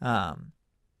be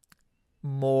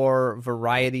more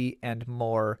variety and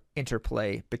more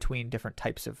interplay between different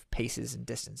types of paces and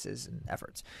distances and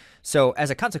efforts. So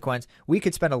as a consequence, we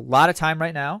could spend a lot of time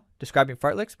right now describing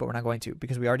fartleks, but we're not going to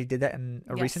because we already did that in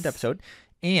a recent episode.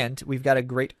 And we've got a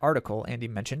great article Andy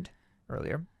mentioned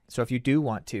earlier. So if you do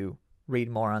want to read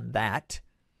more on that,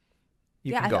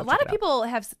 you yeah, can go a lot check of it out. people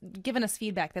have given us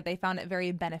feedback that they found it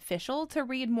very beneficial to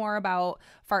read more about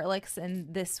fartleks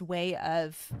and this way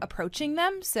of approaching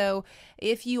them. So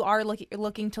if you are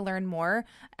looking to learn more,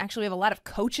 actually we have a lot of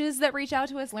coaches that reach out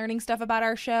to us learning stuff about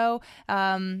our show,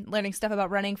 learning stuff about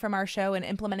running from our show and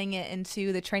implementing it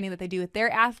into the training that they do with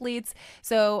their athletes.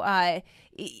 So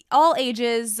all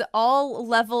ages, all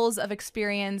levels of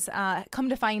experience come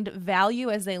to find value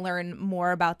as they learn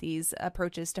more about these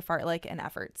approaches to fartlek and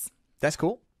efforts. That's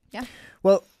cool. Yeah.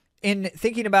 Well, in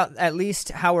thinking about at least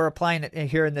how we're applying it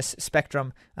here in this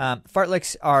spectrum,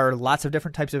 fartleks are lots of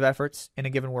different types of efforts in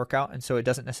a given workout, and so it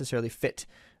doesn't necessarily fit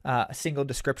a single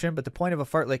description. But the point of a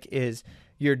fartlek is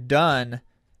you're done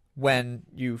when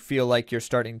you feel like you're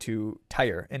starting to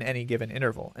tire in any given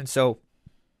interval. And so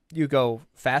you go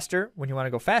faster when you want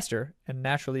to go faster, and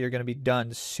naturally you're going to be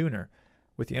done sooner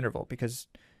with the interval because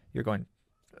you're going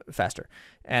faster.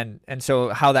 And so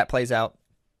how that plays out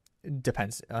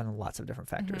depends on lots of different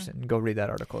factors, and go read that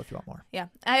article if you want more. Yeah,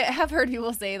 I have heard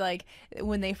people say like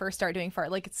when they first start doing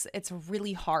fartlek, it's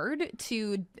really hard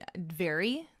to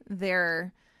vary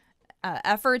their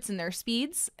efforts and their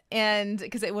speeds, and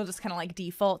because it will just kind of like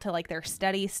default to like their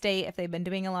steady state if they've been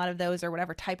doing a lot of those or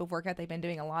whatever type of workout they've been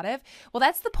doing a lot of. Well,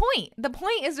 that's the point. The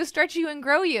point is to stretch you and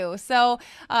grow you. So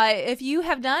if you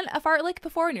have done a fartlek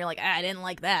before and you're like, I didn't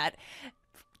like that,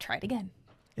 try it again.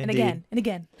 Indeed. And again and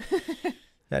again.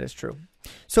 That is true.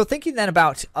 So thinking then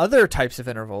about other types of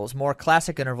intervals, more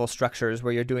classic interval structures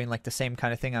where you're doing like the same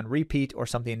kind of thing on repeat or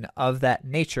something of that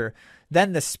nature,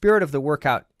 then the spirit of the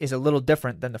workout is a little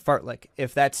different than the fartlek.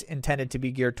 If that's intended to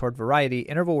be geared toward variety,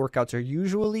 interval workouts are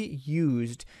usually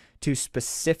used to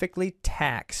specifically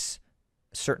tax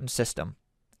a certain system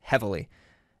heavily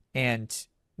and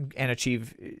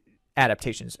achieve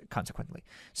adaptations consequently.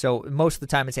 So most of the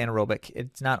time it's anaerobic.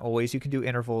 It's not always. You can do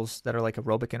intervals that are like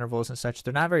aerobic intervals and such.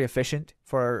 They're not very efficient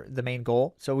for the main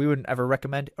goal. So we wouldn't ever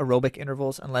recommend aerobic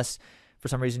intervals unless for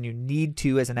some reason you need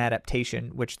to as an adaptation,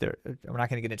 which we're not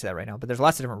going to get into that right now, but there's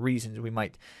lots of different reasons we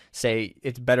might say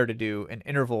it's better to do an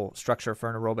interval structure for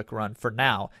an aerobic run for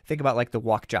now. Think about like the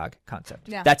walk jog concept.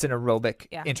 Yeah. That's an aerobic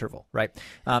interval, right?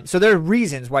 So there are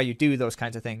reasons why you do those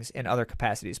kinds of things in other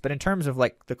capacities. But in terms of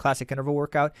like the classic interval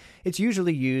workout, it's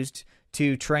usually used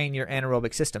to train your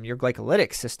anaerobic system, your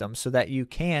glycolytic system, so that you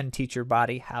can teach your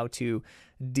body how to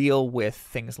deal with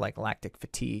things like lactic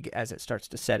fatigue as it starts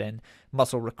to set in.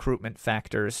 Muscle recruitment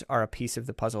factors are a piece of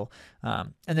the puzzle.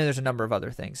 And then there's a number of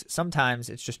other things. Sometimes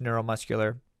it's just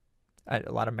neuromuscular. A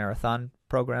lot of marathon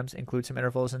programs include some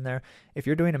intervals in there. If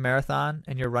you're doing a marathon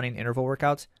and you're running interval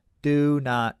workouts, do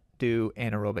not do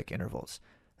anaerobic intervals.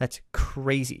 That's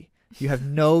crazy. You have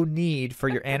no need for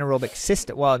your anaerobic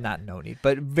system. Well, not no need,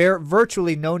 but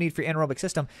virtually no need for your anaerobic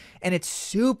system. And it's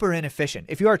super inefficient.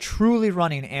 If you are truly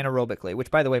running anaerobically, which,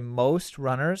 by the way, most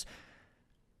runners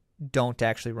don't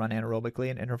actually run anaerobically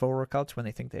in interval workouts when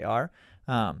they think they are,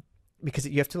 because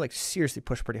you have to like seriously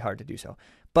push pretty hard to do so.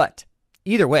 But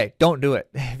either way, don't do it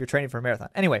if you're training for a marathon.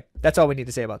 Anyway, that's all we need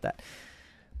to say about that.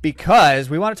 Because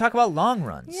we want to talk about long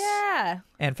runs. Yeah.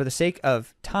 And for the sake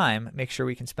of time, make sure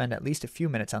we can spend at least a few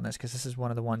minutes on this because this is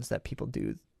one of the ones that people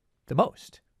do the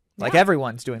most. Like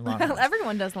everyone's doing long runs.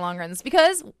 Everyone does the long runs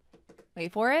because,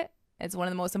 wait for it, it's one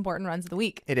of the most important runs of the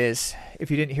week. It is. If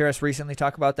you didn't hear us recently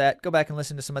talk about that, go back and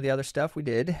listen to some of the other stuff we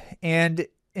did. And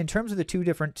in terms of the two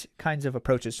different kinds of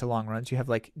approaches to long runs, you have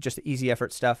like just the easy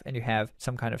effort stuff and you have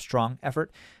some kind of strong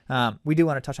effort. We do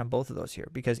want to touch on both of those here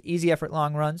because easy effort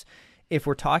long runs, if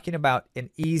we're talking about an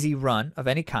easy run of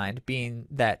any kind, being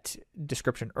that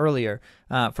description earlier,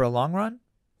 for a long run,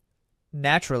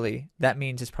 naturally that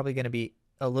means it's probably going to be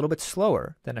a little bit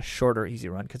slower than a shorter easy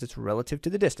run because it's relative to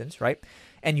the distance, right?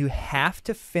 And you have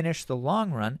to finish the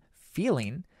long run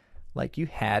feeling like you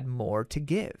had more to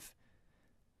give.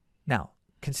 Now,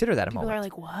 consider that a moment. People are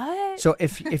like, what? So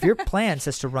if your plan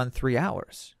says to run 3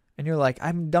 hours and you're like,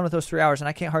 I'm done with those 3 hours and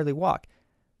I can't hardly walk,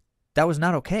 that was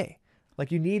not okay.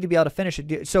 Like you need to be able to finish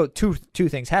it. So two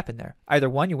things happen there. Either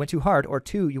one, you went too hard, or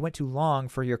two, you went too long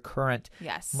for your current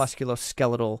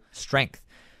musculoskeletal strength.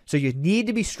 So you need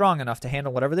to be strong enough to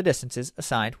handle whatever the distance is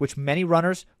assigned, which many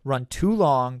runners run too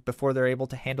long before they're able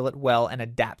to handle it well and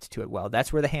adapt to it well.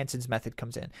 That's where the Hanson's method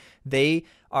comes in. They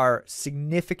are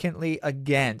significantly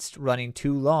against running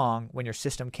too long when your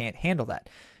system can't handle that.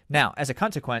 Now, as a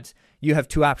consequence, you have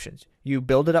two options. You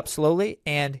build it up slowly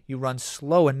and you run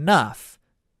slow enough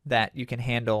that you can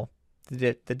handle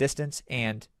the distance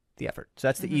and the effort. So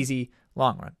that's the easy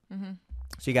long run. Mm-hmm.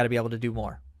 So you got to be able to do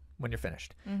more when you're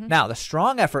finished. Mm-hmm. Now, the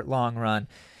strong effort long run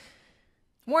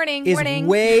warning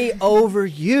way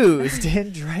overused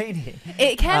in training.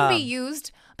 It can be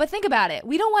used But think about it.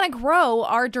 We don't want to grow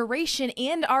our duration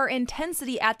and our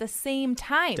intensity at the same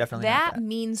time. Definitely not that.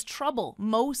 means trouble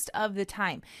most of the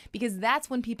time because that's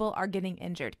when people are getting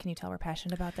injured. Can you tell we're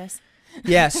passionate about this?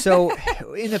 Yeah. So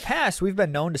in the past, we've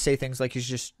been known to say things like you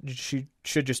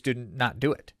should just not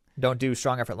do it. Don't do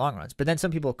strong effort long runs. But then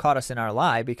some people caught us in our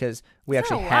lie because we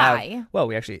It's actually not a lie.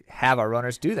 we actually have our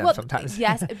runners do them sometimes.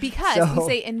 Yes, because we So-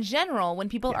 say in general, when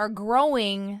people are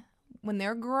growing, when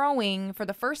they're growing for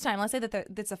the first time, let's say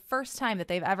that that's the first time that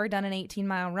they've ever done an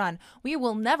 18-mile run, we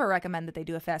will never recommend that they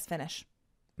do a fast finish.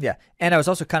 Yeah. And I was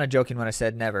also kind of joking when I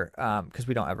said never, because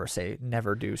we don't ever say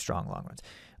never do strong long runs.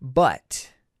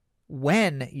 But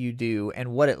when you do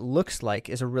and what it looks like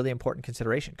is a really important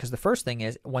consideration, because the first thing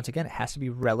is, once again, it has to be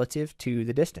relative to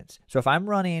the distance. So if I'm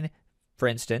running, for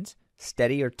instance,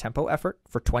 steady or tempo effort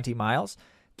for 20 miles,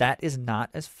 that is not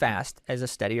as fast as a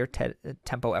steady or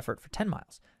tempo effort for 10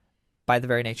 miles by the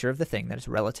very nature of the thing that is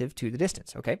relative to the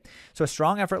distance. Okay. So a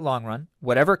strong effort long run,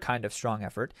 whatever kind of strong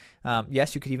effort,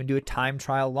 yes, you could even do a time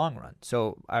trial long run.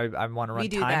 So I want to run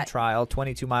time trial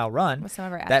 22-mile run. With some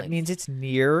of our That athletes. means it's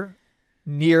near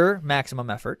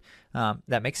maximum effort.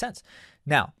 That makes sense.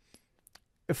 Now,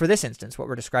 for this instance, what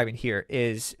we're describing here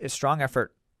is a strong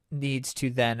effort needs to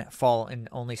then fall in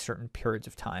only certain periods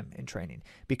of time in training,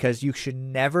 because you should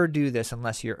never do this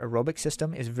unless your aerobic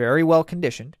system is very well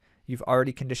conditioned. You've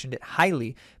already conditioned it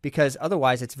highly, because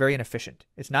otherwise it's very inefficient.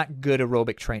 It's not good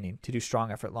aerobic training to do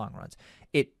strong effort long runs.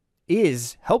 It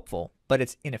is helpful, but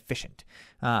it's inefficient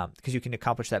because you can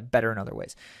accomplish that better in other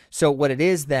ways. So what it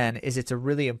is then is it's a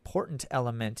really important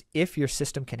element. If your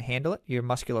system can handle it, your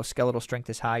musculoskeletal strength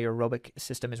is high, your aerobic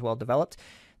system is well developed,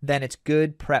 then it's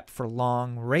good prep for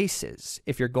long races.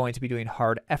 If you're going to be doing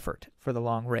hard effort for the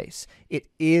long race, it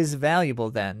is valuable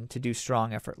then to do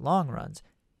strong effort long runs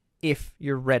if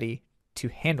you're ready to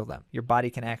handle them. Your body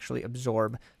can actually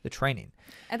absorb the training.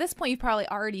 At this point, you've probably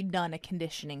already done a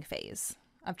conditioning phase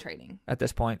of training. At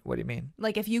this point, what do you mean?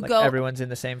 Like if you Like go, everyone's in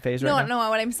the same phase right now? no.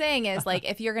 What I'm saying is, like,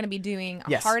 if you're going to be doing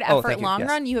a Yes. hard Oh, effort thank you. long Yes.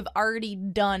 run, you have already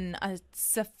done a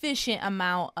sufficient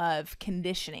amount of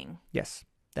conditioning. Yes,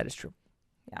 that is true.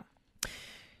 Yeah.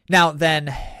 Now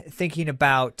then, thinking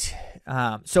about,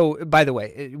 so by the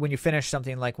way, when you finish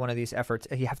something like one of these efforts,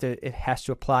 it has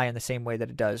to apply in the same way that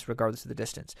it does regardless of the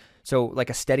distance. So like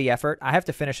a steady effort, I have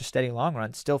to finish a steady long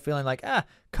run still feeling like,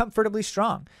 comfortably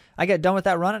strong. I get done with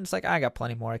that run and it's like, I got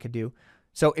plenty more I could do.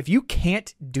 So if you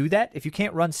can't do that, if you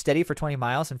can't run steady for 20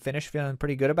 miles and finish feeling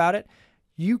pretty good about it,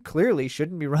 you clearly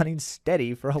shouldn't be running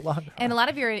steady for a long run. And a lot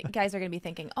of your guys are going to be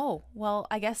thinking, oh, well,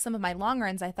 I guess some of my long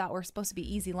runs I thought were supposed to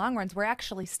be easy long runs. We're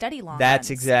actually steady long runs. That's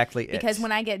exactly it. Because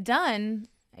when I get done,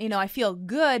 I feel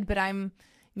good, but I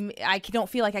don't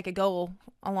feel like I could go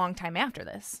a long time after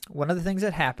this. One of the things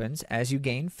that happens as you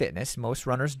gain fitness, most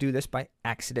runners do this by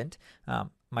accident,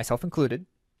 myself included,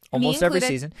 almost every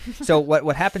season. So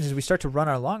what happens is we start to run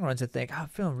our long runs and think, I'm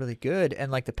feeling really good. And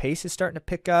like the pace is starting to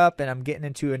pick up and I'm getting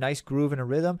into a nice groove and a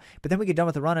rhythm. But then we get done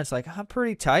with the run and it's like, I'm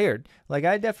pretty tired. Like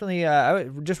I definitely, I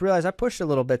just realized I pushed a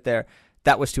little bit there.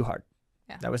 That was too hard.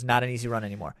 Yeah. That was not an easy run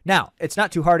anymore. Now, it's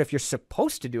not too hard if you're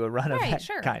supposed to do a run of that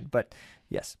kind. But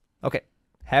yes. Okay.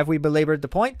 Have we belabored the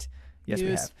point? Yes,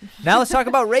 we have. Now let's talk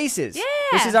about races. Yeah.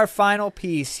 This is our final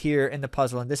piece here in the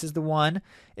puzzle, and this is the one,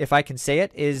 if I can say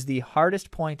it, is the hardest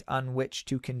point on which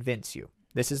to convince you.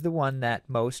 This is the one that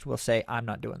most will say, I'm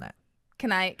not doing that.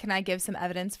 Can I give some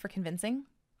evidence for convincing?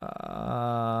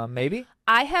 Maybe.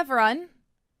 I have run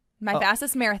my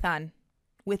fastest marathon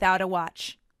without a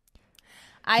watch.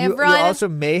 You also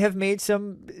may have made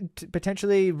some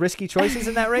potentially risky choices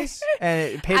in that race,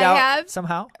 and it paid out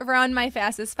somehow. Run my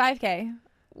fastest 5K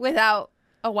without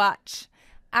a watch.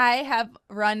 I have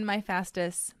run my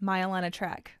fastest mile on a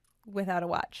track without a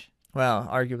watch. Well,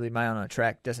 arguably, mile on a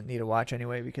track doesn't need a watch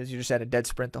anyway because you're just at a dead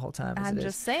sprint the whole time. I'm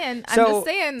just saying. So, Those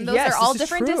yes, are all this is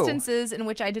different true. distances in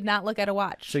which I did not look at a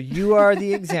watch. So you are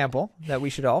the example that we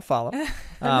should all follow.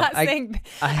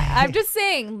 I'm just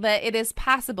saying that it is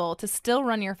possible to still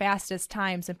run your fastest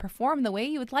times and perform the way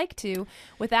you would like to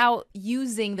without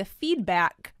using the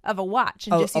feedback of a watch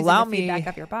and just using the feedback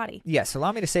of your body. Yes,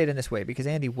 allow me to say it in this way because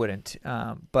Andy wouldn't.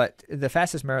 But the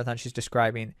fastest marathon she's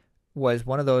describing was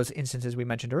one of those instances we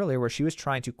mentioned earlier where she was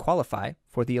trying to qualify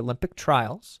for the Olympic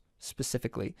trials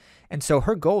specifically. And so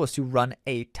her goal was to run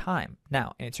a time.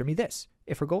 Now, answer me this.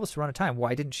 If her goal was to run a time,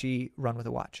 why didn't she run with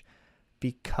a watch?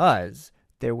 Because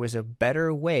there was a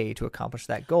better way to accomplish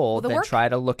that goal than try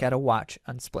to look at a watch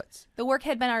on splits. The work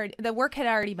had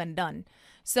already been done.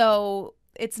 So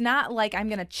it's not like I'm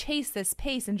going to chase this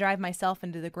pace and drive myself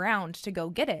into the ground to go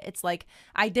get it. It's like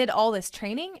I did all this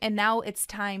training and now it's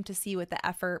time to see what the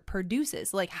effort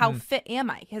produces. Like how fit am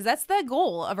I? Because that's the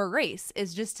goal of a race,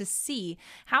 is just to see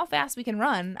how fast we can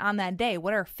run on that day,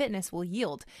 what our fitness will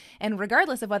yield. And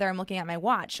regardless of whether I'm looking at my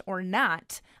watch or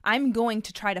not, I'm going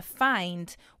to try to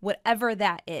find whatever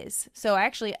that is. So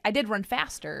I did run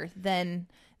faster than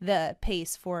the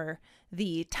pace for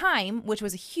the time, which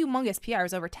was a humongous PR. It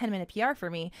was over 10-minute PR for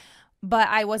me, but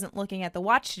I wasn't looking at the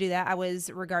watch to do that. I was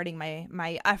regarding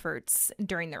my efforts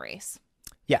during the race.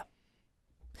 Yeah.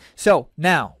 So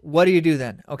now, what do you do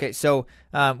then? Okay, so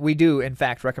we do, in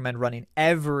fact, recommend running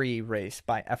every race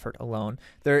by effort alone.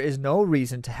 There is no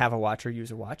reason to have a watch or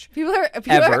use a watch. People are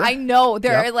I know,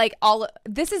 are like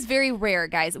this is very rare,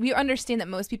 guys. We understand that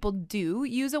most people do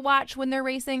use a watch when they're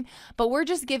racing, but we're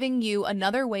just giving you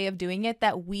another way of doing it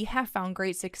that we have found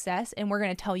great success, and we're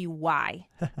going to tell you why.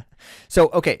 So,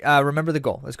 okay, remember the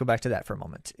goal. Let's go back to that for a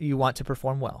moment. You want to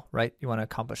perform well, right? You want to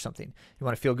accomplish something. You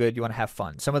want to feel good. You want to have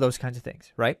fun. Some of those kinds of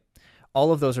things, right?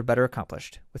 All of those are better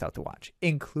accomplished without the watch,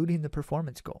 including the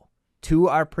performance goal. To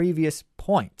our previous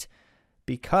point,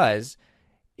 because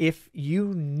if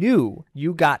you knew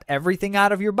you got everything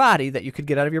out of your body that you could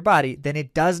get out of your body, then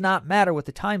it does not matter what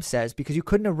the time says, because you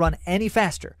couldn't have run any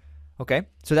faster. Okay?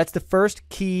 So that's the first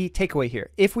key takeaway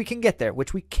here. If we can get there,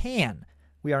 which we can,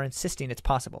 we are insisting it's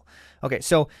possible. Okay,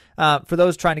 so for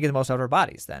those trying to get the most out of our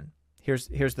bodies, then here's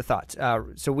the thoughts.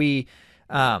 So we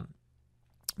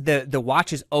the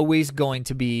watch is always going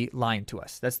to be lying to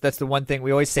us. That's the one thing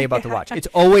we always say about the watch. It's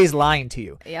always lying to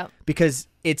you. Yep. Because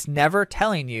it's never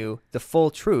telling you the full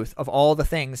truth of all the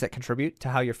things that contribute to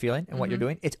how you're feeling and what you're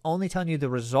doing. It's only telling you the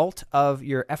result of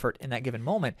your effort in that given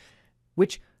moment,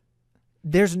 which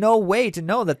there's no way to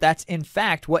know that that's in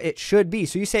fact what it should be.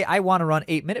 So you say, I want to run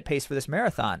 8-minute pace for this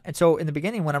marathon. And so in the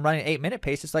beginning, when I'm running 8-minute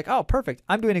pace, it's like, oh, perfect.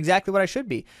 I'm doing exactly what I should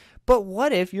be. But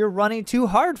what if you're running too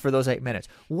hard for those 8 minutes?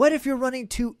 What if you're running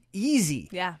too easy?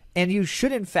 Yeah. And you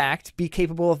should, in fact, be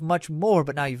capable of much more,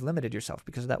 but now you've limited yourself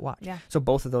because of that watch. Yeah. So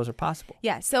both of those are possible.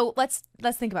 Yeah. So let's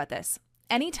think about this.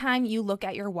 Anytime you look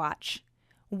at your watch,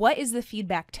 what is the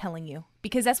feedback telling you?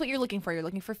 Because that's what you're looking for. You're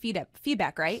looking for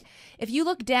feedback, right? If you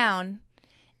look down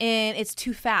and it's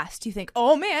too fast, you think,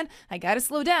 oh man, I got to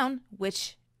slow down,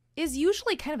 which is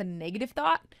usually kind of a negative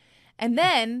thought. And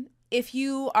then if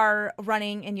you are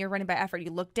running and you're running by effort, you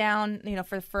look down,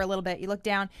 for a little bit, you look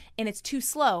down and it's too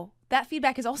slow. That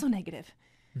feedback is also negative.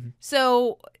 Mm-hmm.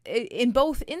 So in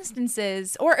both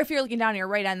instances, or if you're looking down and you're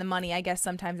right on the money, I guess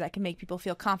sometimes that can make people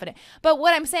feel confident. But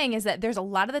what I'm saying is that there's a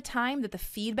lot of the time that the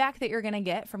feedback that you're going to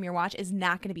get from your watch is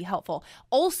not going to be helpful.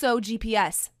 Also,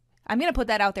 GPS. I'm going to put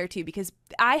that out there too, because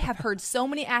I have heard so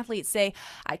many athletes say,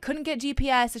 I couldn't get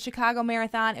GPS at Chicago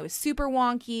Marathon. It was super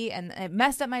wonky and it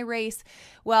messed up my race.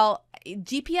 Well,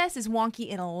 GPS is wonky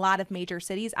in a lot of major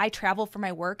cities. I travel for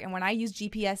my work, and when I use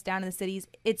GPS down in the cities,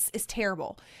 it's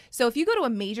terrible. So if you go to a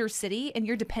major city and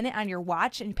you're dependent on your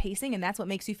watch and pacing, and that's what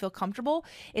makes you feel comfortable,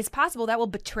 it's possible that will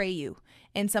betray you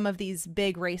in some of these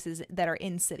big races that are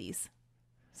in cities.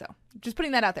 So just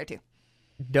putting that out there too.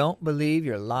 Don't believe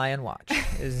your lying watch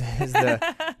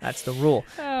that's the rule.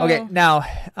 Oh. Okay, now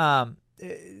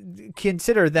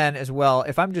consider then as well,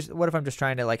 what if I'm just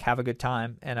trying to like have a good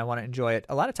time and I want to enjoy it?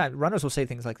 A lot of times runners will say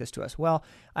things like this to us. Well,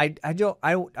 I don't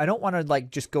want to like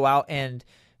just go out and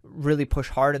really push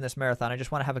hard in this marathon. I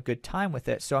just want to have a good time with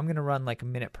it. So I'm going to run like a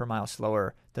minute per mile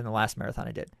slower than the last marathon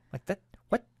I did. Like that.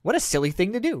 What a silly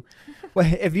thing to do.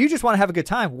 Well, if you just want to have a good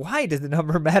time, why does the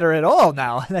number matter at all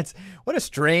now? What a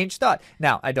strange thought.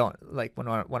 Now, I don't, like when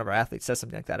one of our athletes says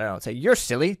something like that, I don't say, you're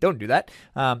silly, don't do that.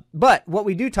 But what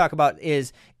we do talk about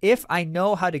is if I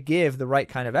know how to give the right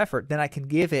kind of effort, then I can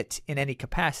give it in any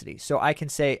capacity. So I can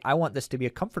say, I want this to be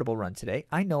a comfortable run today.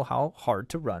 I know how hard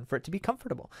to run for it to be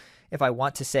comfortable. If I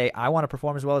want to say, I want to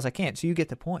perform as well as I can. So you get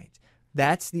the point.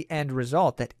 That's the end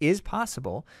result that is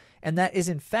possible. And that is,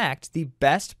 in fact, the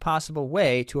best possible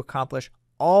way to accomplish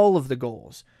all of the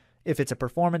goals. If it's a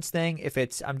performance thing, if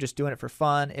it's I'm just doing it for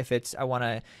fun, if it's I want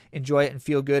to enjoy it and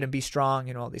feel good and be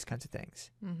strong, all these kinds of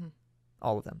things. Mm-hmm.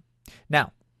 All of them.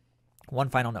 Now, one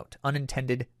final note,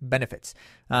 unintended benefits.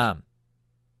 Well,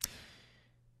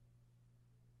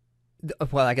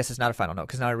 I guess it's not a final note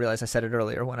because now I realize I said it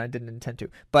earlier when I didn't intend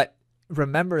to. But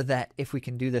remember that if we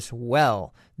can do this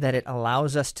well, that it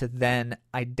allows us to then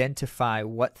identify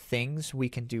what things we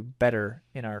can do better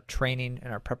in our training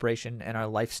and our preparation and our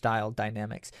lifestyle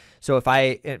dynamics. So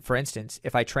for instance,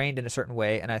 if I trained in a certain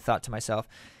way and I thought to myself,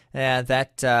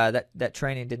 that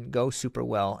training didn't go super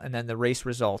well, and then the race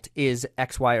result is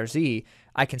X, Y, or Z,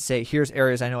 I can say, here's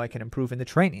areas I know I can improve in the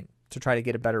training. to try to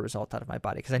get a better result out of my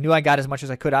body because I knew I got as much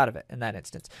as I could out of it in that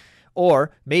instance.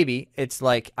 Or maybe it's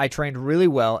like I trained really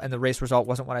well and the race result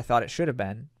wasn't what I thought it should have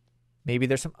been. Maybe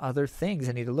there's some other things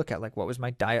I need to look at, like what was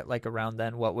my diet like around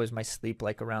then? What was my sleep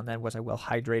like around then? Was I well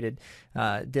hydrated?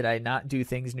 Did I not do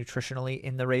things nutritionally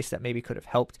in the race that maybe could have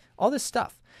helped? All this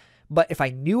stuff. But if I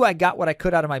knew I got what I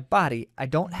could out of my body, I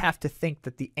don't have to think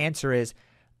that the answer is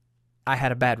I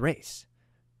had a bad race,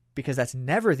 because that's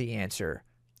never the answer.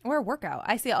 Or a workout.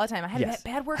 I see it all the time. I had a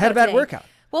bad workout. Had a bad today. workout.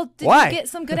 Well, did Why? you get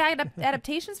some good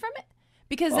adaptations from it?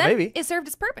 Because Well, then maybe. it served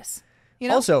its purpose. You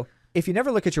know? Also, if you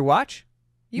never look at your watch,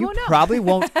 You won't know. probably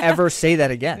won't ever say that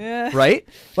again, Yeah. right?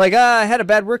 Like, I had a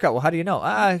bad workout. Well, how do you know?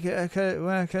 I guess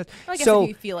So, if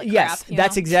you feel like yes, crap, you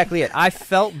that's know? exactly it. I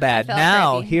felt bad. felt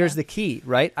Now, crappy, here's yeah. the key,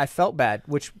 right? I felt bad,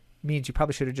 which means you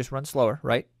probably should have just run slower,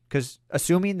 right? Because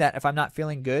assuming that if I'm not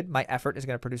feeling good, my effort is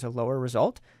going to produce a lower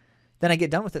result, then I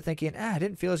get done with it thinking, I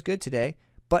didn't feel as good today,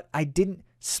 but I didn't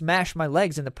smash my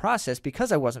legs in the process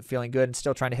because I wasn't feeling good and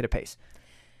still trying to hit a pace.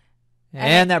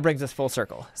 And that brings us full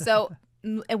circle. So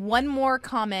one more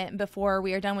comment before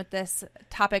we are done with this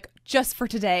topic just for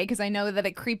today, because I know that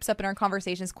it creeps up in our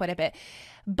conversations quite a bit.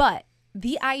 But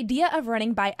the idea of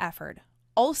running by effort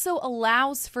also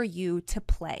allows for you to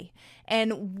play.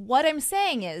 And what I'm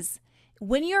saying is,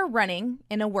 when you're running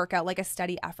in a workout like a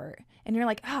steady effort and you're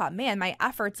like, oh man, my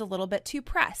effort's a little bit too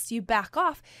pressed, you back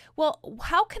off. Well,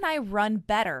 how can I run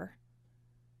better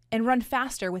and run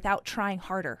faster without trying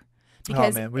harder?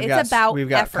 Because we've it's about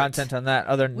got effort. content on that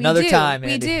another time,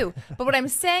 Andy. We do. But what I'm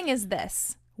saying is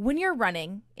this. When you're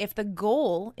running, if the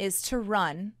goal is to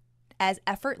run as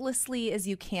effortlessly as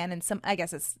you can, and I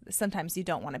guess it's sometimes you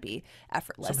don't want to be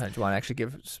effortless. Sometimes you want to actually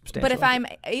give substantial. But if I'm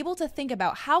able to think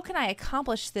about how can I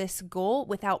accomplish this goal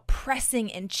without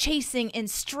pressing and chasing and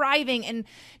striving and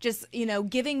just,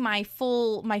 giving my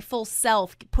full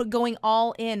self, going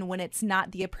all in when it's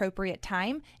not the appropriate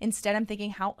time. Instead, I'm thinking,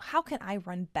 how can I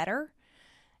run better?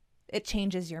 It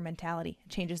changes your mentality. It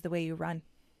changes the way you run.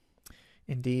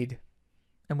 Indeed.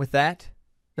 And with that,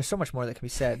 there's so much more that can be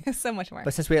said. So much more.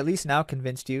 But since we at least now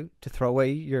convinced you to throw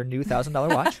away your new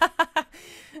 $1,000 watch,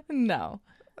 No.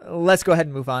 let's go ahead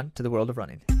and move on to the world of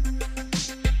running.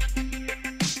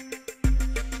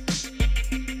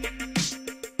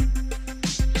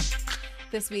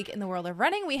 This week in the world of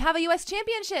running, we have a U.S.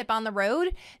 championship on the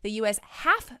road, the U.S.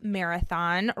 Half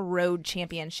Marathon Road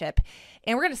Championship.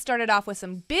 And we're going to start it off with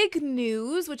some big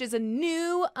news, which is a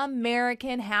new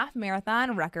American half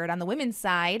marathon record on the women's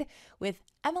side with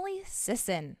Emily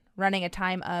Sisson running a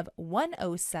time of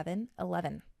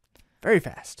 1:07:11. Very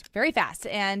fast. Very fast.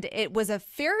 And it was a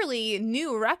fairly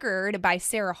new record by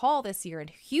Sarah Hall this year in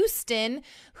Houston,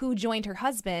 who joined her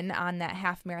husband on that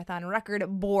half marathon record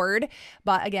board.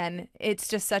 But again, it's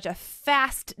just such a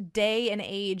fast day and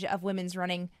age of women's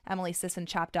running. Emily Sisson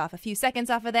chopped off a few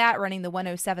seconds off of that, running the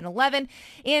 1:07:11.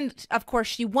 And of course,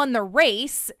 she won the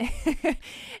race.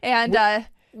 And,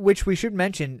 which we should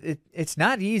mention, it's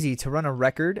not easy to run a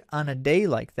record on a day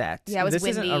like that. Yeah, it was this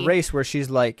windy. isn't a race where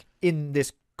she's like in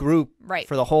this group Right.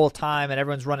 for the whole time and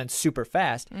everyone's running super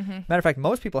fast. Matter of fact,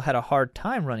 most people had a hard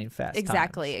time running fast.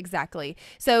 Exactly.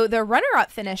 So the runner-up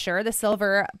finisher, the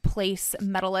silver place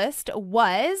medalist,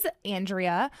 was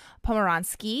Andrea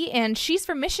Pomeranski, and she's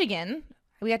from Michigan.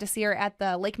 We got to see her at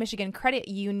the Lake Michigan Credit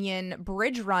Union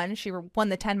Bridge Run. She won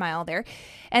the 10-mile there.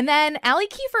 And then Allie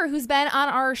Kiefer, who's been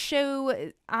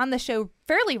on the show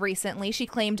fairly recently, she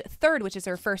claimed third, which is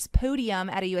her first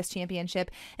podium at a U.S. championship,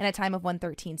 in a time of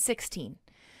 1:13:16.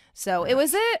 So it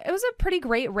was a pretty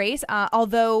great race,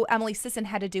 although Emily Sisson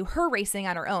had to do her racing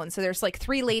on her own. So there's like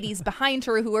three ladies behind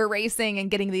her who are racing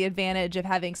and getting the advantage of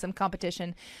having some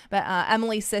competition. But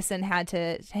Emily Sisson had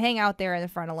to hang out there in the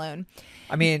front alone.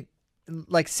 I mean,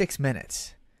 like 6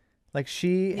 minutes. Like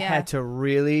she Yeah. had to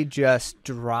really just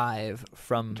drive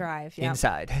from Yep.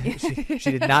 inside.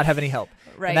 She did not have any help.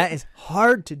 Right. And that is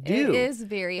hard to do. It is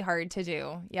very hard to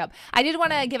do. Yep. I did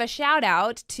want to give a shout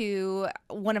out to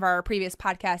one of our previous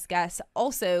podcast guests,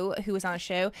 also who was on a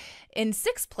show in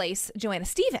sixth place, Joanna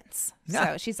Stevens. Yeah.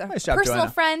 So she's a Nice job, personal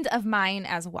Joanna. friend of mine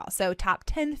as well. So top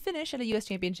 10 finish at a U.S.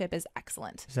 championship is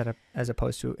excellent. Is that as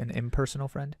opposed to an impersonal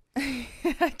friend?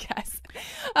 I guess.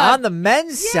 On the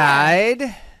men's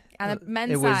side, On the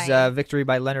men's it was side. victory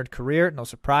by Leonard Career. No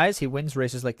surprise. He wins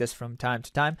races like this from time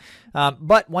to time.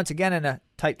 But once again, in a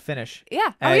tight finish.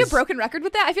 Yeah. Are we a as- broken record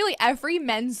with that? I feel like every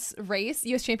men's race,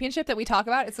 U.S. championship that we talk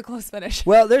about, it's a close finish.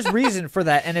 Well, there's reason for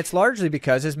that, and it's largely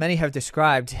because, as many have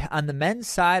described, on the men's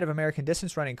side of American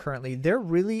distance running currently, there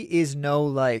really is no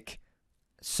like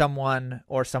someone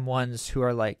or someone's who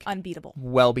are like unbeatable,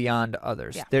 well beyond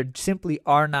others. Yeah. There simply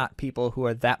are not people who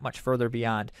are that much further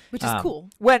beyond, which is cool.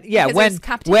 When Because there's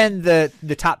competition. when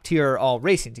the top tier are all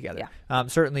racing together. Yeah.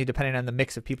 Certainly, depending on the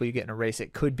mix of people you get in a race,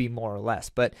 it could be more or less.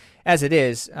 But as it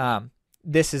is,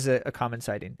 this is a common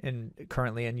sighting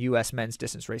currently in U.S. men's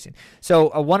distance racing. So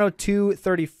a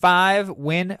 102.35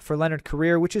 win for Leonard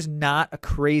Career, which is not a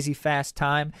crazy fast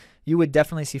time. You would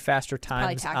definitely see faster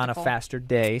times on a tactical. faster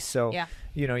day. So, Yeah.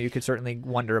 you could certainly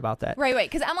wonder about that. Right.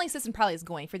 Because Emily Sisson probably is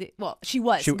going for she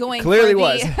was going clearly for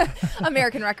was. the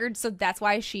American record, so that's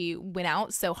why she went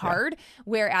out so hard. Yeah.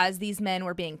 Whereas these men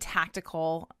were being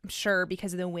tactical, I'm sure,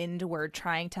 because of the wind, were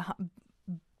trying to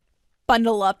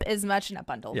bundle up as much, not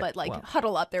bundle, but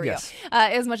huddle up. There we go.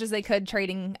 As much as they could,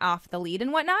 trading off the lead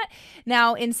and whatnot.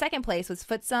 Now, in second place was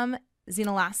Futsum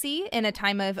Zinalasi in a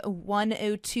time of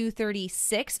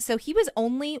 1:02.36. So he was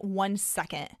only 1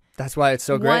 second. That's why it's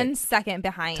so great. 1 second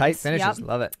behind. Tight finishes. Yep.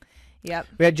 Love it. Yep.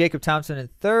 We had Jacob Thompson in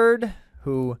third,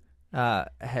 who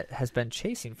has been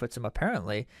chasing Futsum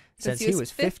apparently since he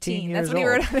was 15 years old. That's what he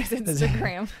wrote on his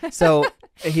Instagram. So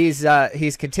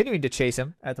he's continuing to chase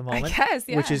him at the moment, I guess,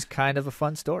 yeah. which is kind of a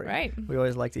fun story. Right. We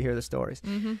always like to hear the stories.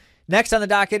 Mm-hmm. Next on the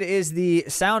docket is the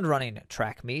sound running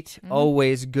track meet. Mm-hmm.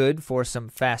 Always good for some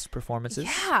fast performances.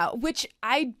 Yeah, which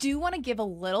I do want to give a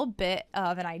little bit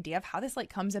of an idea of how this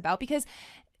comes about, because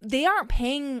they aren't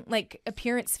paying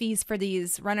appearance fees for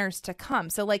these runners to come.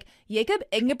 So Jakob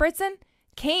Ingebrigtsen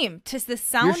came to the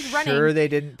sound running. Sure they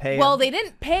didn't pay Well, him? they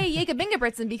didn't pay Jakob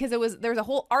Ingebrigtsen because there was a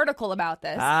whole article about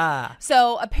this. Ah.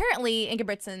 So apparently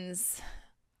Ingebrigtsen's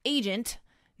agent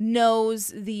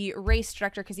knows the race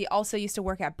director because he also used to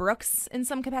work at Brooks in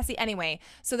some capacity. Anyway,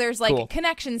 so there's Cool.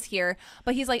 connections here.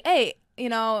 But he's like, hey,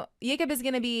 Jakob is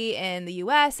going to be in the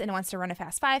U.S. and wants to run a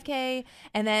fast 5K.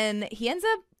 And then he ends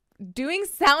up doing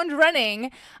sound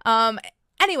running.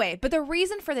 Anyway, but the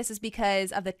reason for this is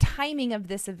because of the timing of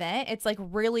this event. It's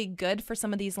really good for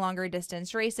some of these longer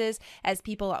distance races, as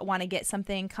people want to get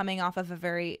something coming off of a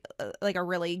very a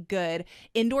really good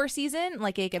indoor season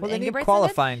like Jakob Well, they need Ingebrigtsen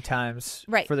qualifying times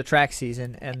Right. for the track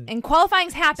season, and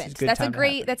qualifying's happened. good time to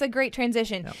happen. That's a great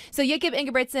transition. Yep. So Jakob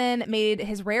Ingebrigtsen made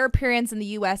his rare appearance in the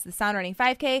U.S. the Sound Running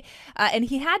 5K, and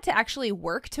he had to actually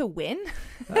work to win,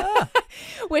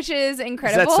 which is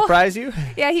incredible. Does that surprise you?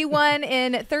 Yeah, he won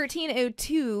in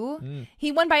 13:02. He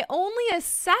won by only a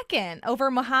second over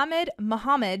Mohammed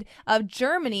of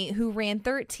Germany, who ran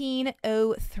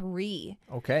 13:03.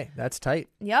 Okay, that's tight.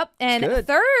 Yep. And good.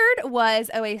 third was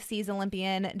OAC's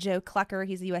Olympian Joe Clucker.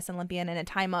 He's a U.S. Olympian in a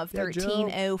time of Yeah,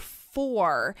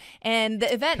 13:04. And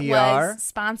the event PR? was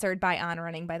sponsored by On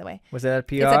Running, by the way. Was that a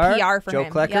PR? It's a PR for Joe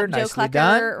him. Klecker, Yep, nicely Joe Klecker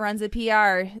done. runs a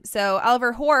PR. So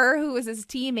Oliver Hoare, who was his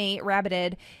teammate,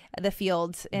 rabbited the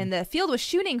field, and the field was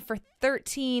shooting for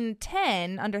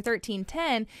 13:10, under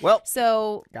 13:10. Well,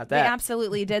 so got they that.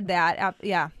 absolutely did that.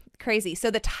 Yeah, crazy. So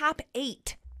the top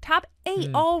eight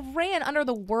all ran under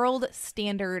the world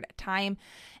standard time,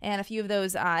 and a few of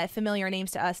those familiar names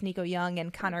to us: Nico Young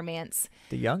and Connor Mance.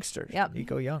 The youngster, Yep.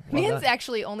 Nico Young. Well Mance done.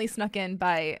 actually only snuck in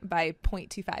by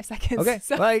 0.25 seconds. Okay,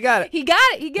 so well, you got it. He got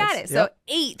it. So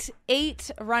Yep.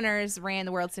 eight runners ran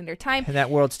the world standard time. And that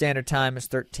world standard time is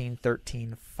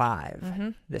 13:13.5 Mm-hmm.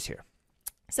 this year.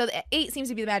 So the 8 seems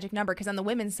to be the magic number, because on the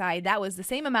women's side, that was the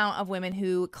same amount of women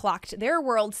who clocked their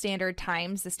world standard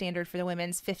times, the standard for the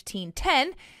women's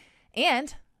 15:10.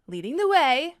 And leading the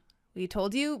way, we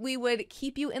told you we would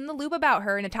keep you in the loop about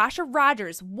her. Natasha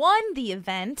Rogers won the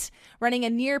event, running a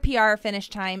near PR finish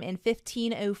time in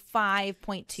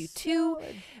 15:05.22.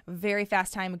 Very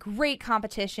fast time, great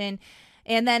competition.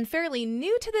 And then fairly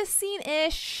new to this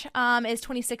scene-ish is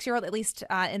 26-year-old, at least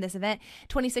in this event,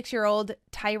 26-year-old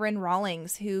Tyron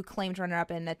Rawlings, who claimed runner-up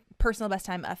in a personal best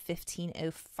time of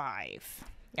 15:05.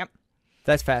 Yep.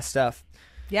 That's fast stuff.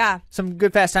 Yeah. Some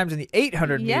good fast times in the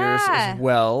 800 meters as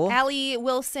well. Allie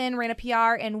Wilson ran a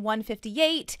PR in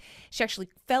 1:58. She actually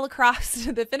fell across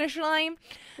the finish line.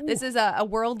 Ooh. This is a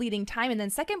world-leading time. And then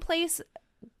second place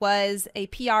was a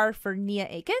PR for Nia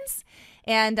Akins.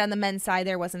 And on the men's side,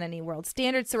 there wasn't any world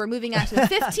standard. So we're moving on to the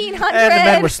 1500. And the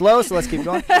men were slow, so let's keep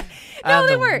going. No,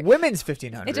 they weren't. Women's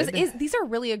 1500. It just is. These are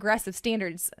really aggressive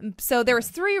standards. So there was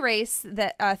three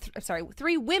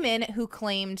women who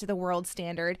claimed the world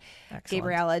standard. Excellent.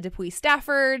 Gabriella Dupuis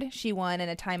Stafford. She won in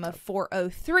a time of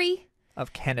 4:03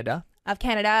 of Canada.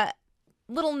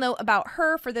 Little note about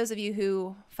her for those of you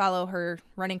who follow her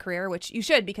running career, which you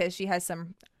should, because she has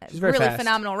some really fast.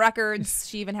 phenomenal records.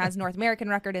 She even has North American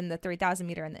record in the 3,000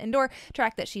 meter in the indoor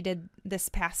track that she did this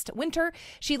past winter.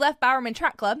 She left Bowerman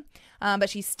Track Club, but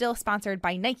she's still sponsored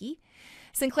by Nike.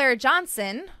 Sinclair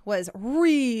Johnson was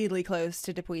really close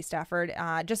to Dupuis Stafford,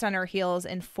 just on her heels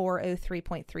in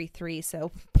 4:03.33,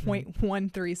 so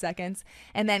 0.13 seconds.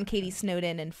 And then Katie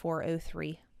Snowden in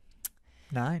 4:03.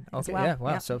 9. Okay, well. yeah,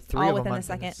 wow. Yep. So 3 All of them within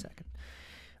a second.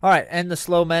 All right, and the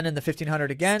slow men in the 1500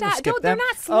 again. We'll skip No, they're them.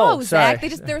 not slow, Oh, sorry.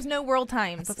 Zach. There's no world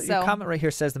times. I thought that So your comment right here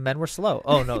says the men were slow.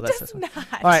 Oh, no, that's does this one. not.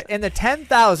 All right, in the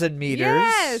 10,000 meters.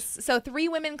 Yes. So 3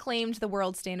 women claimed the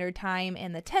world standard time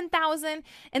in the 10,000,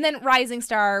 and then rising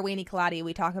star Wayne Colati.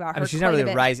 We talk about her. I mean, she's quite not a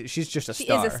really bit. rising. She's just a She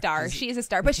star. is a star. She is a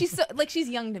star, but she's so, she's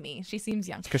young to me. She seems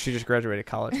young. Because she just graduated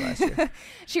college last year.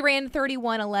 She ran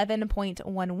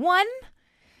 31:11.11,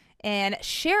 and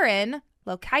Sharon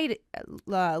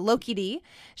Lokidi,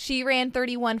 she ran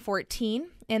 31:14,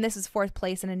 and this is 4th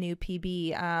place in a new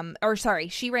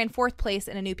PB. She ran 4th place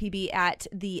in a new PB at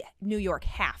the New York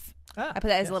Half. I put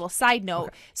that as a little side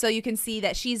note, so you can see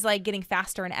that she's like getting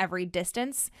faster in every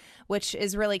distance, which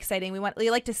is really exciting. We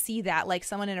like to see that, like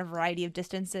someone in a variety of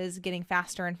distances getting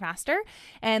faster and faster.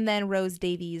 And then Rose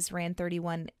Davies ran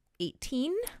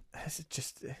 31:18. It's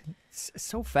just it's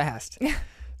so fast.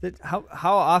 How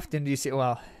often do you see?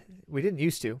 Well, we didn't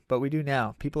used to, but we do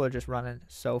now. People are just running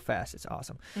so fast. It's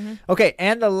awesome. Mm-hmm. Okay,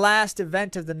 and the last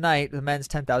event of the night, the men's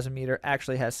 10,000 meter,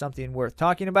 actually has something worth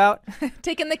talking about.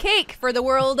 Taking the cake for the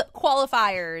world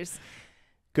qualifiers.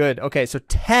 Good. Okay, so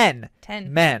 10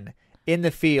 men in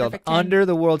the field under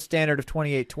the world standard of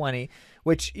 28:20,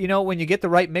 which, you know, when you get the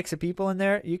right mix of people in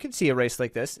there, you can see a race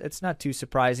like this. It's not too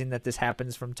surprising that this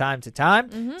happens from time to time,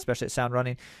 especially at Sound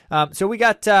Running. So we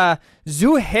got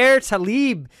Zuhair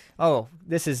Talib. Oh,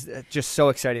 this is just so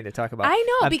exciting to talk about.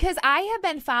 I know, because I have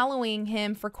been following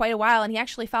him for quite a while, and he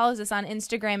actually follows us on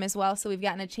Instagram as well, so we've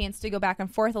gotten a chance to go back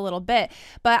and forth a little bit.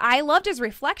 But I loved his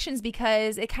reflections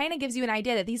because it kind of gives you an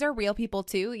idea that these are real people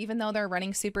too, even though they're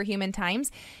running superhuman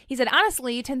times. He said,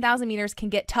 honestly, 10,000 meters can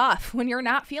get tough when you're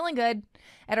not feeling good.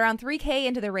 At around 3K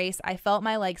into the race, I felt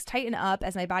my legs tighten up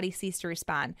as my body ceased to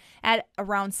respond. At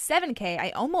around 7K,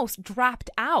 I almost dropped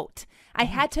out. I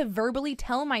had to verbally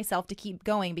tell myself to keep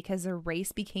going because the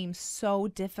race became so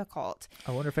difficult.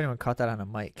 I wonder if anyone caught that on a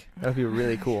mic. That would be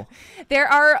really cool. There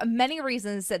are many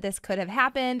reasons that this could have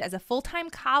happened. As a full-time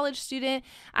college student,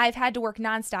 I've had to work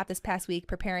nonstop this past week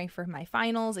preparing for my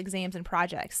finals, exams, and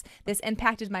projects. This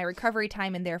impacted my recovery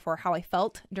time and therefore how I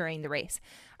felt during the race.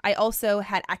 I also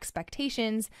had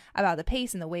expectations about the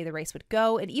pace and the way the race would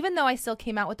go. And even though I still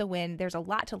came out with a win, there's a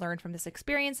lot to learn from this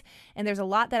experience. And there's a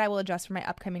lot that I will adjust for my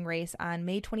upcoming race on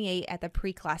May 28 at the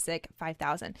Pre-Classic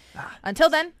 5000. Until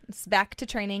then, it's back to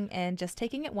training and just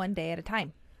taking it one day at a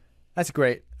time. That's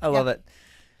great. I love it.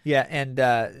 Yeah, and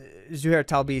Zuhair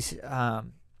Talbi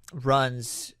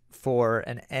runs for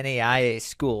an NAIA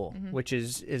school, which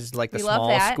is like the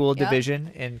small school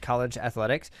division in college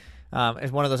athletics.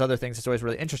 It's one of those other things that's always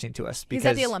really interesting to us because he's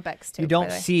at the Olympics too. You don't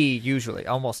see usually,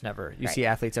 almost never, you see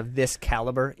athletes of this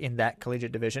caliber in that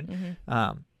collegiate division,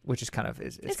 which is kind of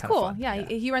it's kind cool. of fun. Yeah,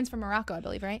 he runs from Morocco, I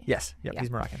believe, right? Yes,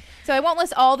 he's Moroccan. So I won't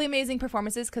list all the amazing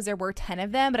performances because there were 10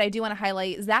 of them, but I do want to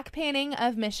highlight Zach Panning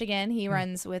of Michigan. He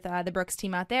runs with the Brooks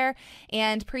team out there,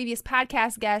 and previous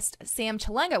podcast guest Sam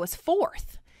Chalenga was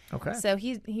 4th. Okay. So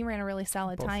he ran a really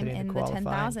solid time in the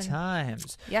 10,000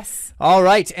 times. Yes. All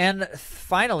right, and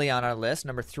finally on our list,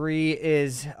 number 3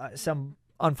 is some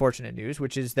unfortunate news,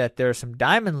 which is that there are some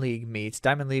Diamond League meets.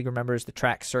 Diamond League, remember, is the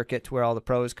track circuit where all the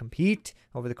pros compete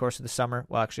over the course of the summer.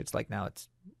 Well, actually, it's like now it's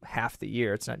half the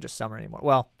year. It's not just summer anymore.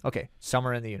 Well, okay,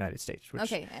 summer in the United States.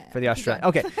 Which for the Australian.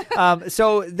 Okay,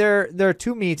 so there are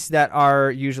 2 meets that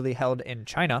are usually held in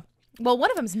China. Well, one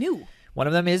of them's new. One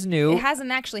of them is new. It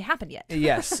hasn't actually happened yet.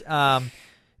 Yes. Because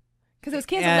it was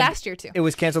canceled last year, too. It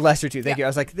was canceled last year, too. Thank you. I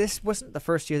was like, this wasn't the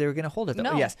first year they were going to hold it, though.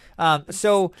 No. Yes.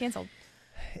 So canceled.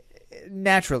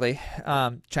 Naturally,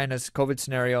 China's COVID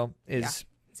scenario is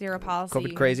zero policy.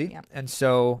 COVID crazy. Yeah. And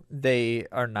so they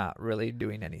are not really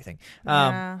doing anything.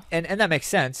 And that makes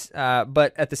sense.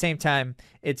 But at the same time,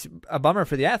 it's a bummer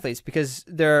for the athletes because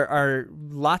there are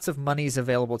lots of monies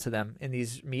available to them in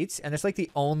these meets. And it's like the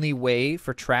only way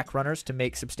for track runners to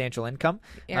make substantial income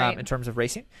in terms of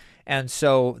racing. And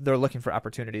so they're looking for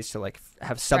opportunities to like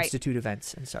have substitute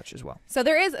events and such as well. So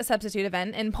there is a substitute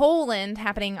event in Poland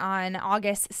happening on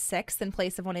August 6th in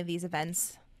place of one of these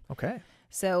events. Okay.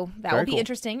 So that will be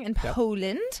interesting in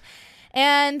Poland.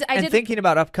 And thinking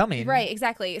about upcoming. Right,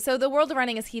 exactly. So the world of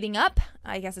running is heating up.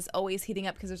 I guess it's always heating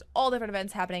up because there's all different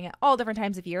events happening at all different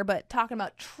times of year. But talking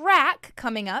about track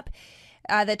coming up,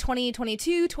 the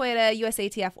 2022 Toyota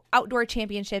USATF Outdoor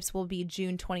Championships will be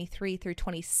June 23 through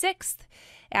 26th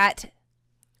at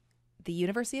the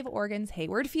University of Oregon's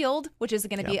Hayward Field, which is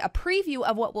going to be a preview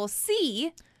of what we'll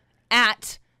see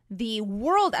at the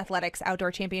World Athletics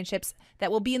Outdoor Championships that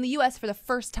will be in the U.S. for the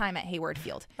first time at Hayward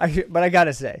Field But I got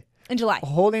to say, in July.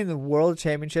 holding the World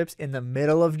Championships in the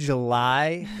middle of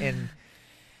July in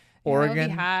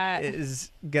Oregon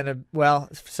is going to, well,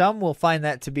 some will find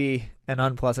that to be an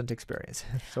unpleasant experience.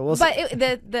 So we'll see.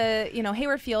 But the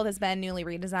Hayward Field has been newly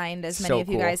redesigned, as many of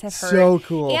you guys have heard. So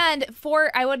cool. And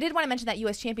I did want to mention that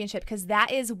U.S. Championship because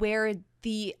that is where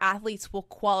the athletes will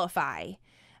qualify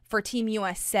for Team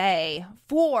USA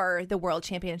for the World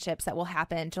Championships that will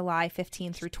happen July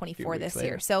 15 through 24 this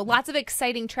year. So lots of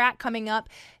exciting track coming up.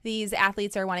 These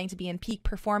athletes are wanting to be in peak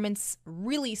performance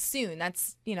really soon.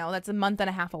 That's a month and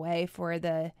a half away for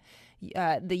the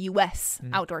U.S.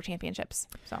 Outdoor Championships.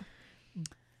 So.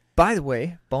 By the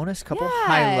way, bonus couple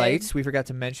highlights. We forgot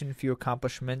to mention a few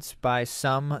accomplishments by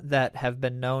some that have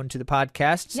been known to the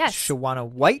podcast. Yes. Shawana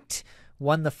White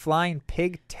won the Flying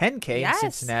Pig 10K in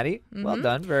Cincinnati. Mm-hmm. Well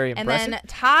done. Very impressive. And then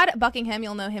Todd Buckingham,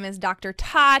 you'll know him as Dr.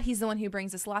 Todd. He's the one who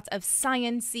brings us lots of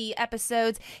science-y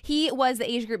episodes. He was the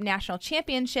age group national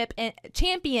champion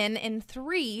in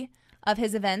 3 of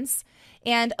his events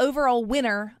and overall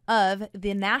winner of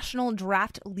the National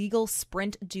Draft Legal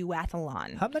Sprint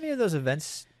Duathlon. How many of those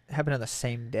events happen on the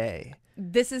same day?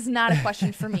 This is not a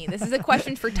question for me. This is a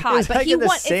question for Todd. But like he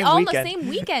won. It's all weekend. the same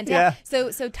weekend. Yeah.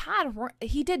 So Todd,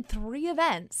 he did 3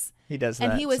 events. He does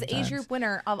that. And he was sometimes. age group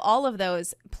winner of all of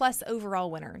those, plus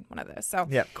overall winner in one of those. So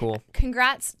yeah, cool.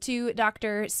 Congrats to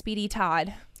Dr. Speedy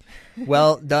Todd.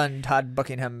 Well done, Todd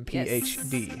Buckingham,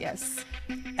 PhD. Yes.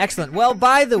 Excellent. Well,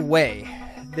 by the way,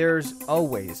 there's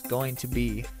always going to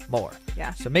be more.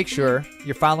 Yeah. So make sure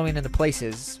you're following in the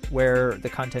places where the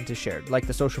content is shared, like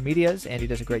the social medias. Andy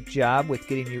does a great job with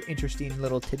getting you interesting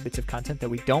little tidbits of content that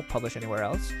we don't publish anywhere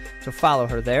else. So follow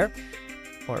her there,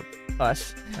 or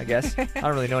us, I guess. I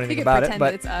don't really know anything about it,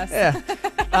 but it's us.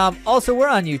 Yeah. Also, we're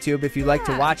on YouTube if you like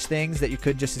to watch things that you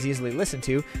could just as easily listen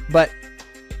to, but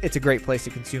it's a great place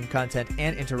to consume content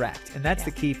and interact. And that's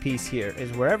the key piece here,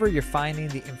 is wherever you're finding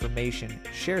the information,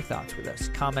 share thoughts with us,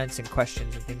 comments and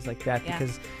questions and things like that,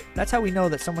 because that's how we know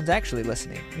that someone's actually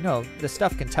listening. The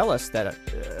stuff can tell us that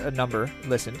a number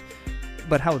listened,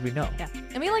 but how would we know? Yeah.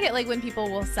 And we like it when people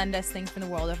will send us things from the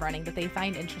world of running that they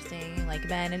find interesting, like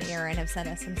Ben and Aaron have sent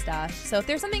us some stuff. So if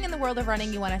there's something in the world of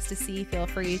running you want us to see, feel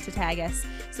free to tag us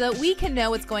so that we can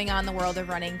know what's going on in the world of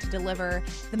running to deliver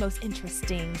the most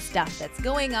interesting stuff that's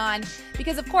going on.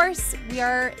 Because, of course, we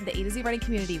are the A to Z running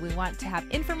community. We want to have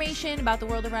information about the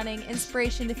world of running,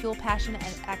 inspiration to fuel passion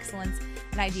and excellence,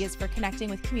 and ideas for connecting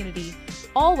with community,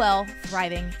 all while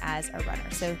thriving as a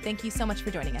runner. So thank you so much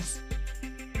for joining us.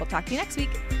 We'll talk to you next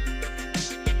week.